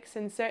topics,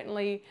 and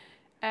certainly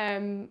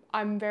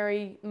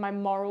my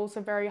morals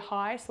are very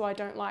high, so I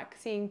don't like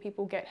seeing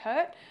people get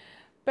hurt.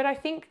 But I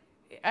think,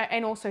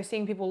 and also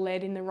seeing people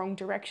led in the wrong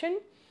direction.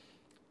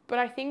 But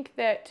I think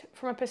that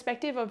from a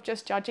perspective of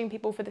just judging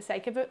people for the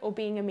sake of it, or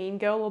being a mean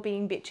girl, or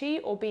being bitchy,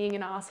 or being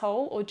an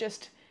asshole, or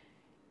just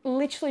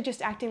literally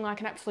just acting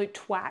like an absolute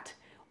twat,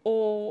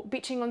 or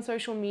bitching on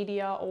social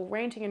media, or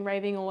ranting and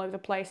raving all over the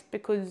place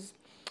because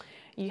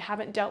you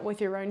haven't dealt with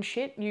your own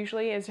shit,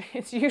 usually,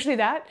 it's usually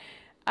that.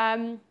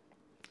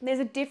 There's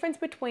a difference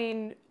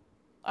between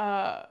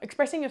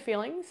expressing your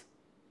feelings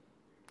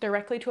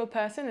directly to a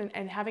person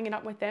and having it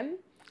up with them,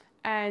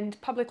 and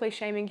publicly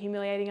shaming,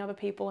 humiliating other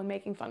people and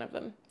making fun of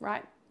them,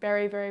 right?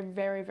 Very, very,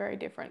 very, very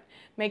different.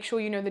 Make sure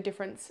you know the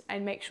difference,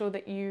 and make sure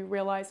that you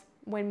realize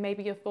when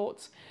maybe your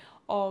thoughts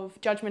of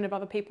judgment of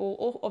other people,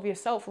 or of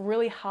yourself,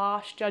 really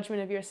harsh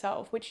judgment of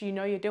yourself, which you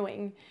know you're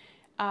doing,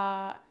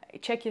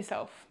 check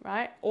yourself,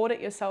 right?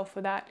 Audit yourself for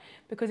that,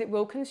 because it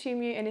will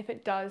consume you, and if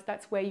it does,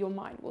 that's where your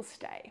mind will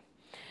stay.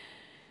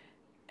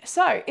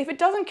 So if it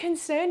doesn't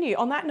concern you,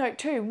 on that note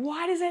too,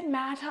 why does it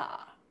matter?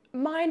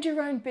 Mind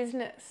your own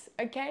business,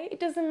 okay? It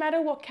doesn't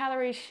matter what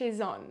calories she's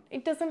on.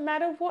 It doesn't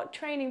matter what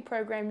training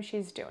program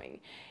she's doing.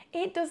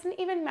 It doesn't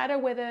even matter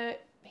whether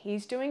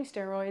he's doing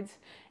steroids.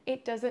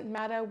 It doesn't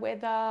matter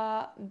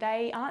whether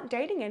they aren't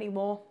dating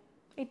anymore.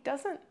 It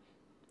doesn't,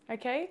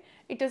 okay?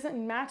 It doesn't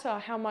matter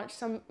how much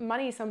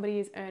money somebody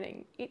is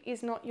earning. It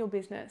is not your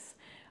business.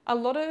 A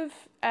lot of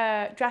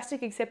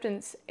drastic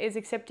acceptance is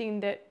accepting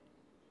that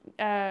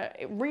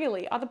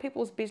really other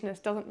people's business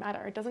doesn't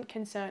matter. It doesn't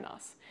concern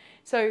us.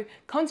 So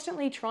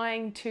constantly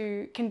trying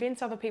to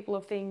convince other people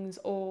of things,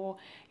 or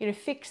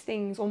fix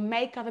things, or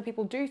make other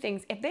people do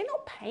things, if they're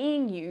not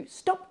paying you,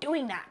 stop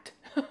doing that.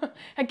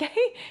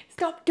 Okay,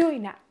 stop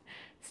doing that.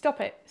 Stop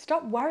it.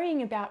 Stop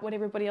worrying about what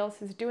everybody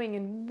else is doing,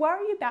 and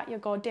worry about your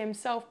goddamn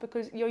self,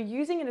 because you're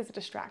using it as a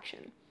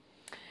distraction.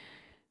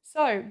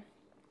 So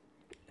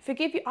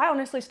forgive you. I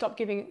honestly stopped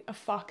giving a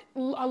fuck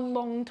a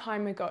long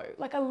time ago.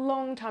 Like a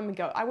long time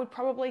ago. I would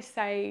probably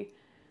say,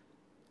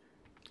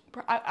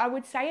 I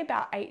would say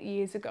about 8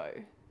 years ago,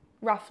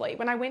 roughly.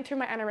 When I went through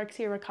my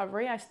anorexia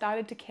recovery, I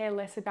started to care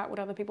less about what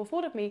other people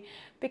thought of me,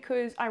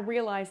 because I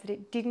realized that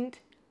it didn't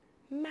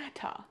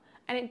matter.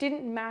 And it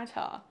didn't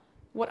matter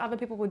what other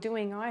people were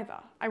doing either.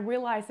 I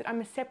realized that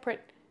I'm a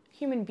separate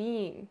human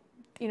being.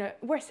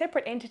 We're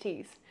separate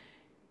entities.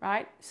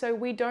 Right? So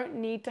we don't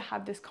need to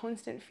have this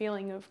constant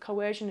feeling of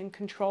coercion and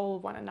control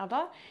of one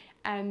another,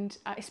 and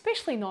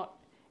especially not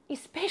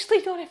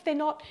if they're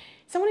not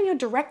someone in your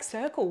direct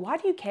circle. Why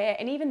do you care?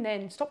 And even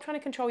then, stop trying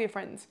to control your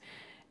friends.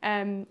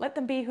 Let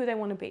them be who they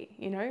want to be.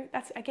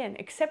 That's, again,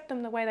 accept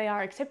them the way they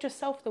are. Accept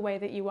yourself the way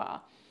that you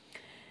are.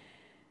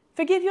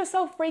 Forgive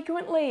yourself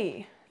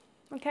frequently.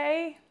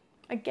 Okay?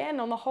 Again,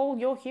 on the whole,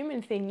 you're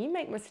human thing. You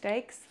make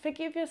mistakes.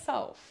 Forgive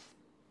yourself.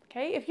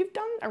 Okay, if you've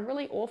done a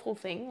really awful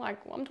thing, like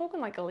I'm talking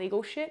like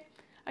illegal shit,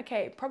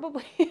 okay,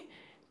 probably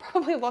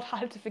a lot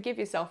harder to forgive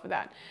yourself for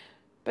that.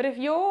 But if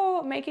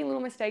you're making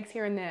little mistakes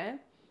here and there,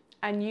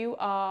 and you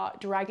are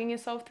dragging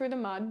yourself through the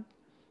mud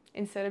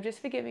instead of just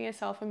forgiving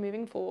yourself and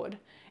moving forward,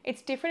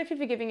 it's different if you're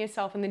forgiving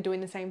yourself and then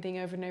doing the same thing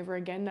over and over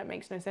again. That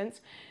makes no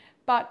sense.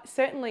 But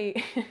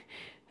certainly,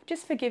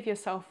 just forgive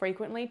yourself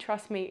frequently.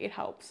 Trust me, it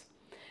helps.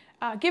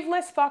 Give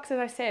less fucks, as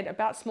I said,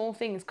 about small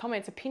things,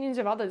 comments, opinions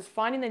of others,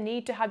 finding the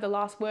need to have the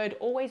last word,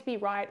 always be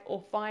right,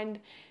 or find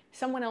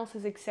someone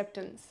else's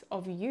acceptance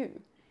of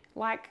you.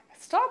 Like,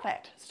 stop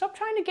it. Stop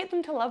trying to get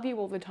them to love you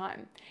all the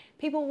time.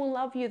 People will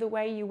love you the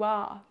way you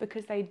are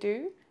because they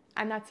do,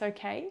 and that's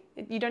okay.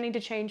 You don't need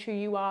to change who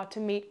you are to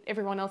meet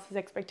everyone else's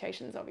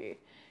expectations of you.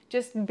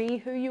 Just be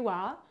who you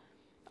are.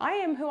 I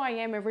am who I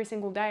am every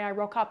single day. I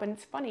rock up, and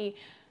it's funny,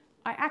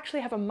 I actually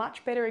have a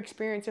much better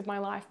experience of my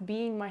life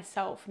being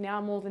myself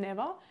now more than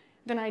ever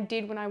than I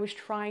did when I was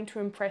trying to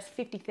impress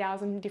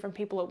 50,000 different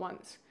people at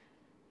once.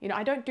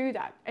 I don't do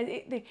that.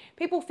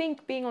 People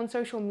think being on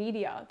social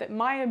media that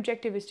my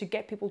objective is to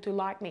get people to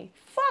like me.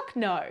 Fuck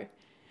no.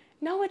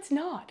 No, it's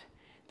not.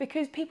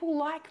 Because people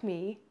like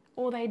me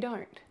or they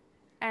don't.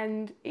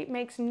 And it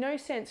makes no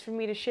sense for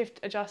me to shift,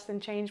 adjust, and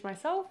change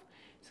myself.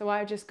 So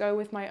I just go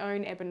with my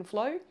own ebb and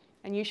flow.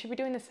 and you should be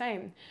doing the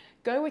same.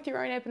 Go with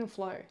your own ebb and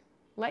flow.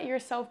 Let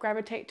yourself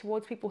gravitate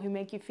towards people who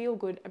make you feel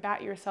good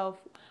about yourself,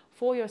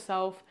 for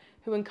yourself,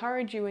 who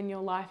encourage you in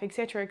your life,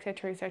 etc.,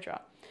 etc.,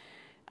 etc.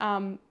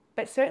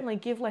 But certainly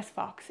give less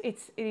fucks. It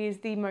is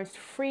the most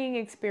freeing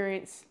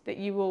experience that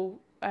you'll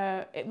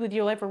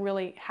ever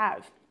really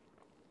have.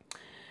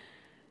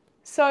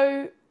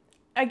 So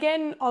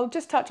again, I'll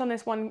just touch on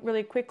this one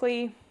really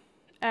quickly.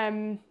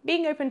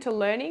 Being open to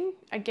learning,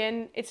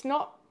 again, it's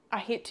not a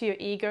hit to your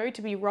ego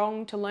to be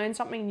wrong, to learn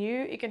something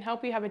new. It can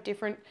help you have a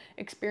different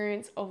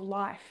experience of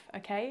life,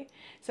 okay?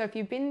 So if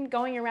you've been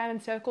going around in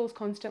circles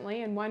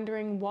constantly and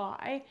wondering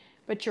why,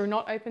 but you're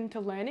not open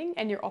to learning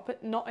and you're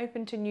not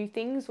open to new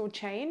things or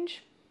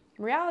change,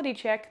 reality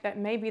check, that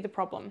may be the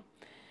problem.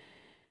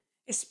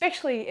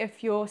 Especially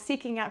if you're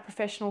seeking out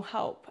professional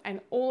help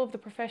and all of the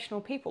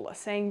professional people are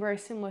saying very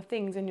similar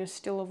things and you're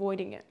still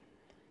avoiding it.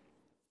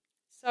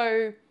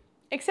 So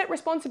accept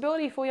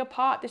responsibility for your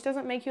part. This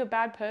doesn't make you a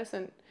bad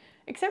person.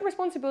 Accept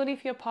responsibility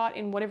for your part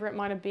in whatever it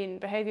might have been.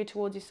 Behavior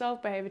towards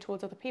yourself, behavior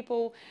towards other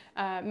people,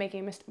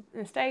 making a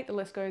mistake, the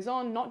list goes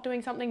on, not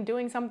doing something,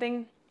 doing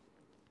something.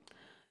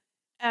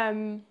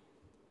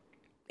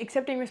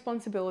 Accepting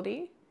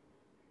responsibility,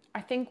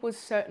 I think, was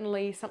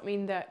certainly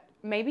something that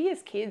maybe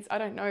as kids, I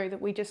don't know,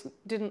 that we just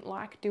didn't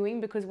like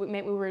doing because it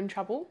meant we were in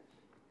trouble.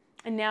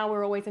 And now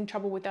we're always in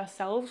trouble with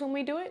ourselves when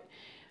we do it.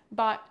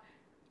 But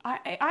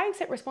I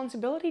accept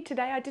responsibility.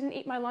 Today I didn't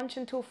eat my lunch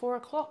until 4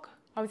 o'clock.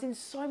 I was in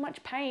so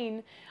much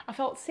pain. I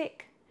felt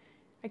sick.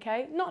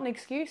 Okay, not an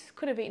excuse.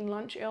 Could have eaten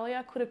lunch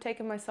earlier, could have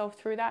taken myself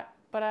through that,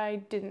 but I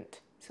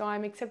didn't. So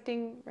I'm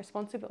accepting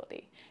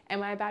responsibility.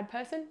 Am I a bad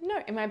person? No.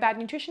 Am I a bad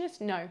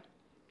nutritionist? No.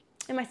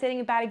 Am I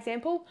setting a bad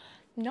example?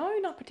 No,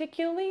 not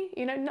particularly.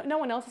 You know, no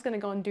one else is going to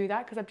go and do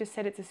that because I've just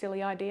said it's a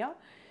silly idea.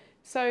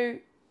 So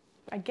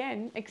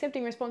again,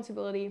 accepting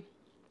responsibility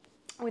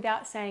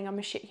without saying I'm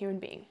a shit human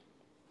being.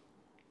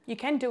 You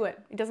can do it.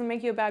 It doesn't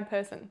make you a bad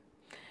person.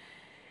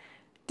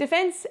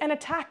 Defense and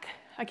attack.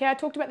 Okay, I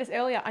talked about this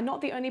earlier, are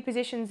not the only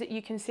positions that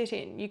you can sit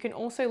in. You can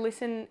also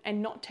listen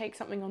and not take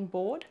something on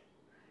board.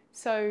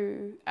 So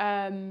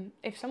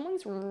if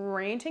someone's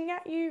ranting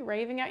at you,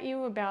 raving at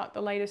you about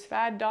the latest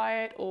fad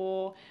diet,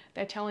 or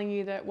they're telling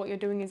you that what you're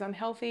doing is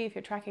unhealthy if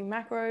you're tracking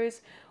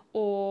macros,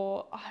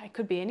 or it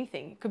could be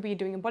anything. It could be you're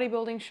doing a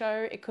bodybuilding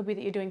show. It could be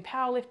that you're doing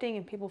powerlifting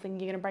and people think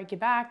you're going to break your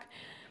back.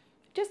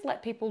 Just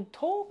let people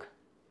talk.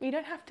 You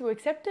don't have to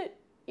accept it.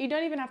 You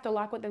don't even have to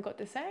like what they've got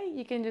to say.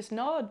 You can just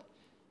nod.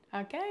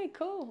 Okay,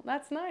 cool.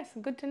 That's nice.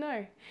 Good to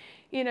know.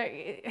 You know,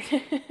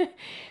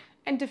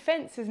 and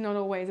defense is not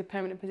always a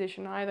permanent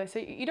position either. So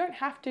you don't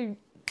have to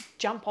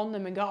jump on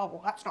them and go, oh,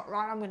 well, that's not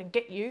right. I'm going to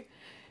get you.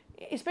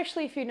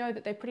 Especially if you know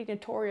that they're pretty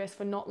notorious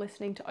for not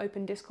listening to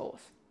open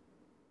discourse,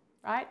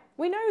 right?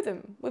 We know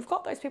them. We've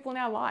got those people in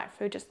our life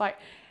who are just like,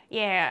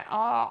 yeah,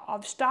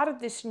 I've started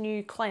this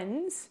new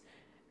cleanse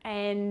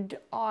and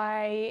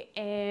I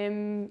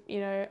am, you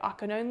know, I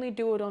can only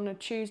do it on a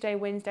Tuesday,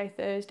 Wednesday,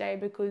 Thursday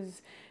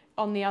because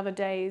on the other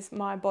days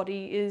my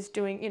body is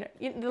doing, you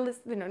know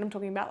what I'm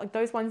talking about, like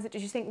those ones that you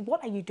just think,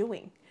 what are you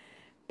doing?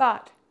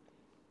 But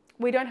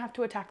we don't have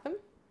to attack them.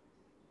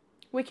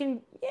 We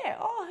can, yeah,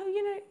 oh,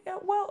 you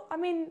know, well, I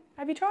mean,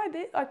 have you tried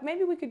this? Like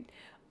maybe we could,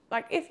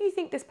 like if you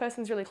think this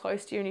person's really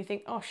close to you and you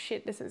think, oh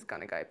shit, this is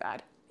gonna go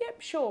bad.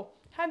 Yep, sure,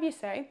 have your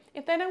say.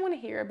 If they don't want to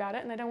hear about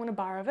it and they don't want a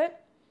bar of it,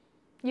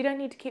 you don't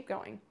need to keep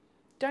going.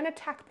 Don't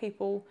attack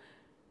people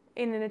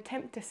in an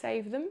attempt to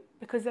save them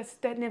because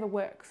that never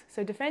works.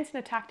 So defense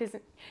and attack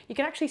isn't, you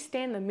can actually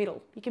stand in the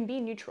middle. You can be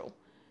neutral.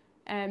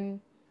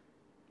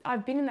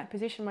 I've been in that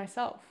position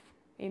myself,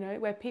 you know,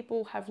 where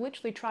people have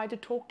literally tried to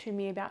talk to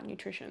me about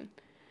nutrition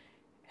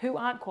who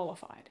aren't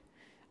qualified.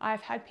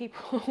 I've had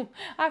people,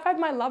 I've had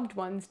my loved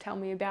ones tell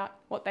me about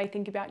what they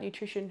think about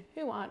nutrition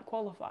who aren't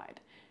qualified.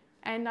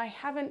 And I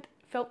haven't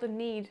felt the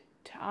need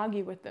to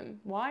argue with them.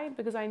 Why?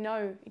 Because I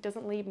know it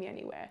doesn't lead me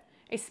anywhere,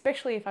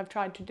 especially if I've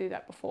tried to do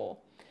that before.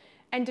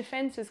 And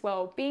defense as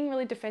well, being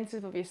really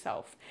defensive of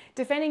yourself,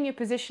 defending your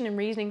position and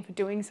reasoning for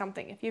doing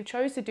something. If you've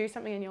chose to do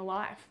something in your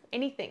life,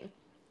 anything,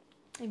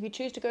 if you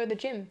choose to go to the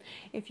gym,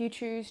 if you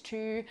choose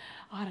to,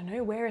 I don't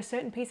know, wear a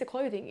certain piece of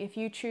clothing, if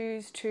you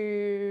choose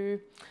to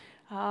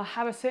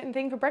have a certain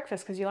thing for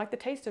breakfast because you like the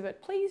taste of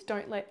it, please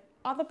don't let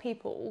other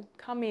people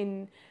come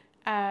in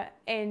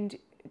and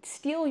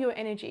steal your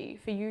energy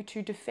for you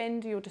to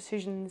defend your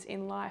decisions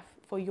in life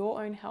for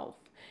your own health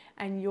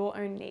and your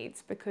own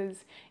needs,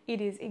 because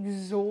it is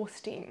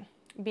exhausting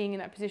being in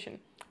that position,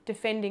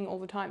 defending all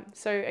the time.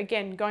 So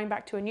again, going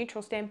back to a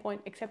neutral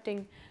standpoint,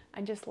 accepting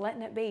and just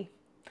letting it be.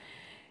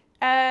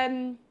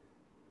 The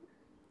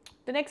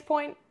next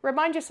point,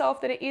 remind yourself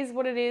that it is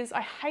what it is.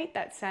 I hate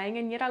that saying,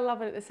 and yet I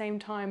love it at the same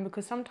time,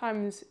 because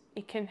sometimes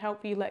it can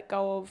help you let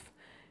go of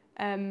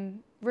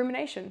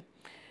rumination.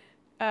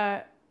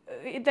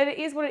 That it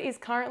is what it is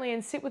currently,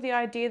 and sit with the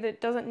idea that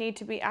it doesn't need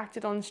to be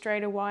acted on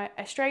straight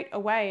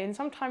away. And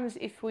sometimes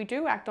if we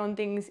do act on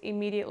things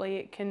immediately,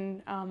 it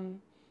can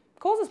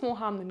cause us more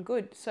harm than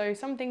good. So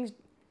some things,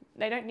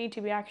 they don't need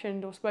to be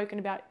actioned or spoken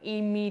about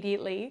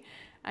immediately.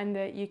 and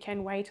that you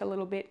can wait a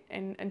little bit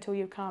until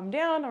you've calmed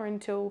down or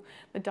until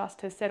the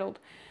dust has settled.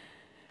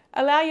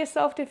 Allow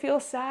yourself to feel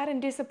sad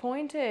and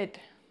disappointed,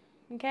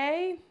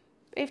 okay?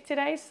 If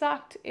today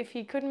sucked, if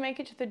you couldn't make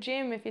it to the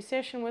gym, if your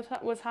session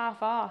was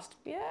half-assed,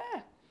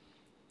 yeah.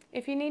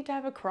 If you need to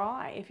have a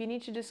cry, if you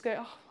need to just go,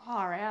 oh,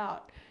 far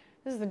out,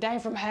 this is the day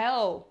from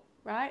hell,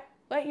 right?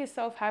 Let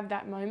yourself have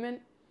that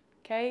moment,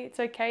 okay? It's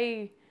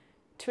okay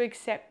to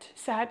accept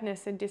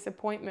sadness and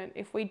disappointment.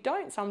 If we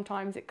don't,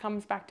 sometimes it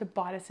comes back to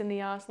bite us in the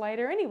ass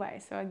later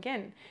anyway. So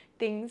again,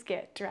 things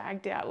get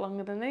dragged out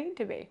longer than they need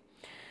to be.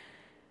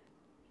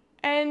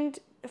 And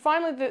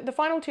finally, the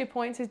final 2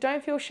 points is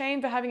don't feel shame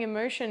for having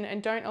emotion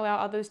and don't allow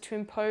others to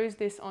impose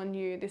this on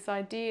you. This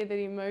idea that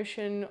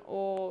emotion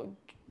or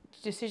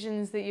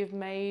decisions that you've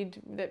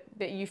made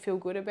that you feel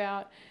good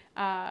about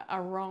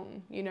are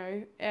wrong, you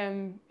know.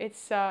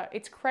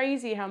 It's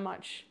crazy how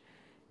much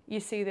you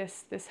see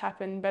this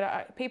happen,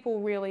 but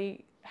people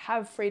really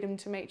have freedom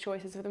to make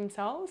choices for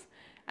themselves.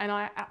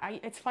 And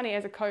it's funny,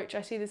 as a coach,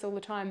 I see this all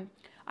the time.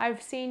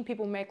 I've seen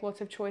people make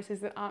lots of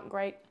choices that aren't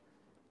great,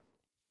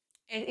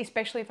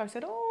 especially if I've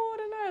said, oh, I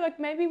don't know, like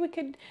maybe we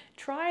could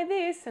try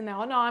this, and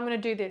now, no, I'm going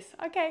to do this.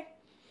 Okay.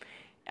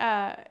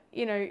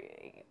 You know,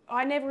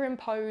 I never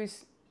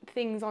impose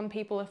things on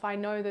people if I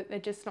know that they're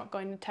just not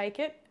going to take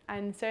it.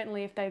 And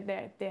certainly if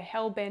they're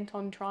hell-bent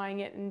on trying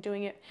it and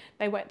doing it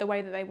the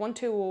way that they want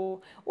to,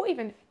 or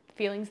even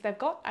feelings they've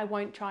got, I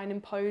won't try and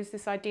impose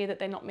this idea that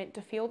they're not meant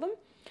to feel them.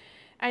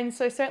 And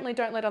so certainly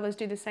don't let others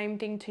do the same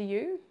thing to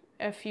you.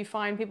 If you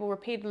find people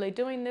repeatedly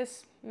doing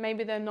this,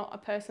 maybe they're not a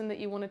person that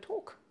you want to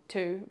talk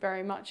to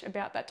very much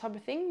about that type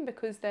of thing,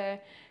 because they're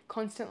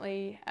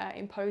constantly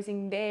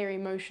imposing their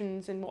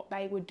emotions and what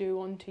they would do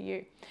onto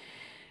you.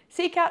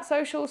 Seek out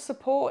social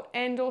support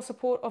or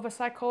support of a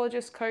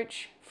psychologist,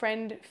 coach,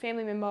 friend,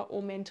 family member,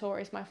 or mentor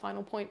is my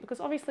final point, because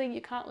obviously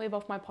you can't live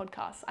off my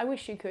podcast. I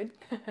wish you could,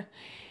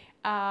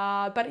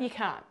 but you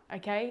can't,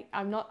 okay?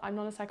 I'm not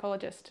a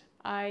psychologist.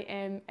 I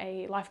am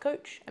a life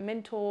coach, a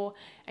mentor,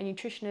 a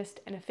nutritionist,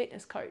 and a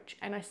fitness coach.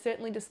 And I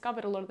certainly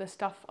discovered a lot of this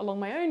stuff along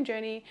my own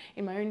journey,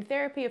 in my own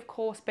therapy, of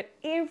course, but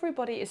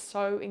everybody is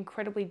so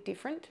incredibly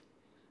different,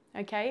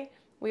 okay?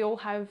 We all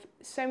have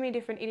so many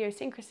different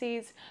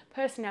idiosyncrasies,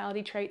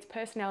 personality traits,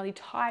 personality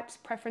types,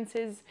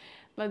 preferences,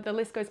 the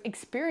list goes,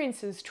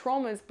 experiences,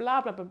 traumas,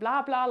 blah, blah, blah,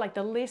 blah, blah. Like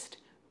the list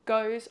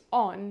goes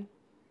on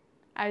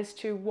as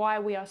to why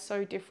we are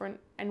so different.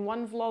 And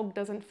one vlog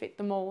doesn't fit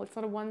them all. It's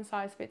not a one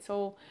size fits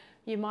all.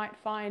 You might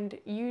find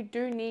you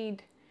do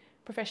need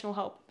professional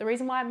help. The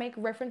reason why I make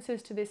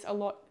references to this a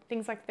lot,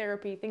 things like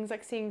therapy, things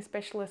like seeing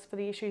specialists for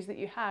the issues that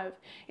you have,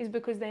 is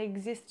because they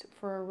exist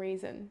for a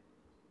reason.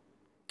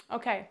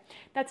 Okay,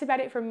 that's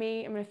about it from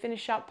me. I'm going to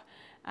finish up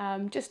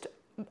just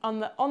on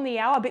the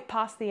hour, a bit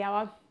past the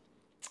hour.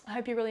 I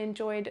hope you really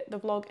enjoyed the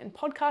vlog and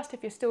podcast.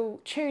 If you're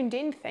still tuned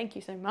in, thank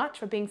you so much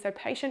for being so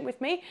patient with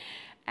me.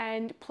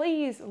 And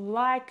please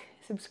like,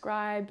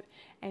 subscribe,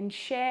 and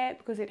share,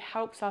 because it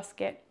helps us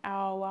get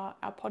our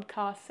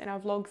podcasts and our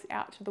vlogs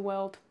out to the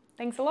world.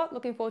 Thanks a lot.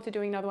 Looking forward to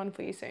doing another one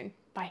for you soon.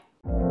 Bye.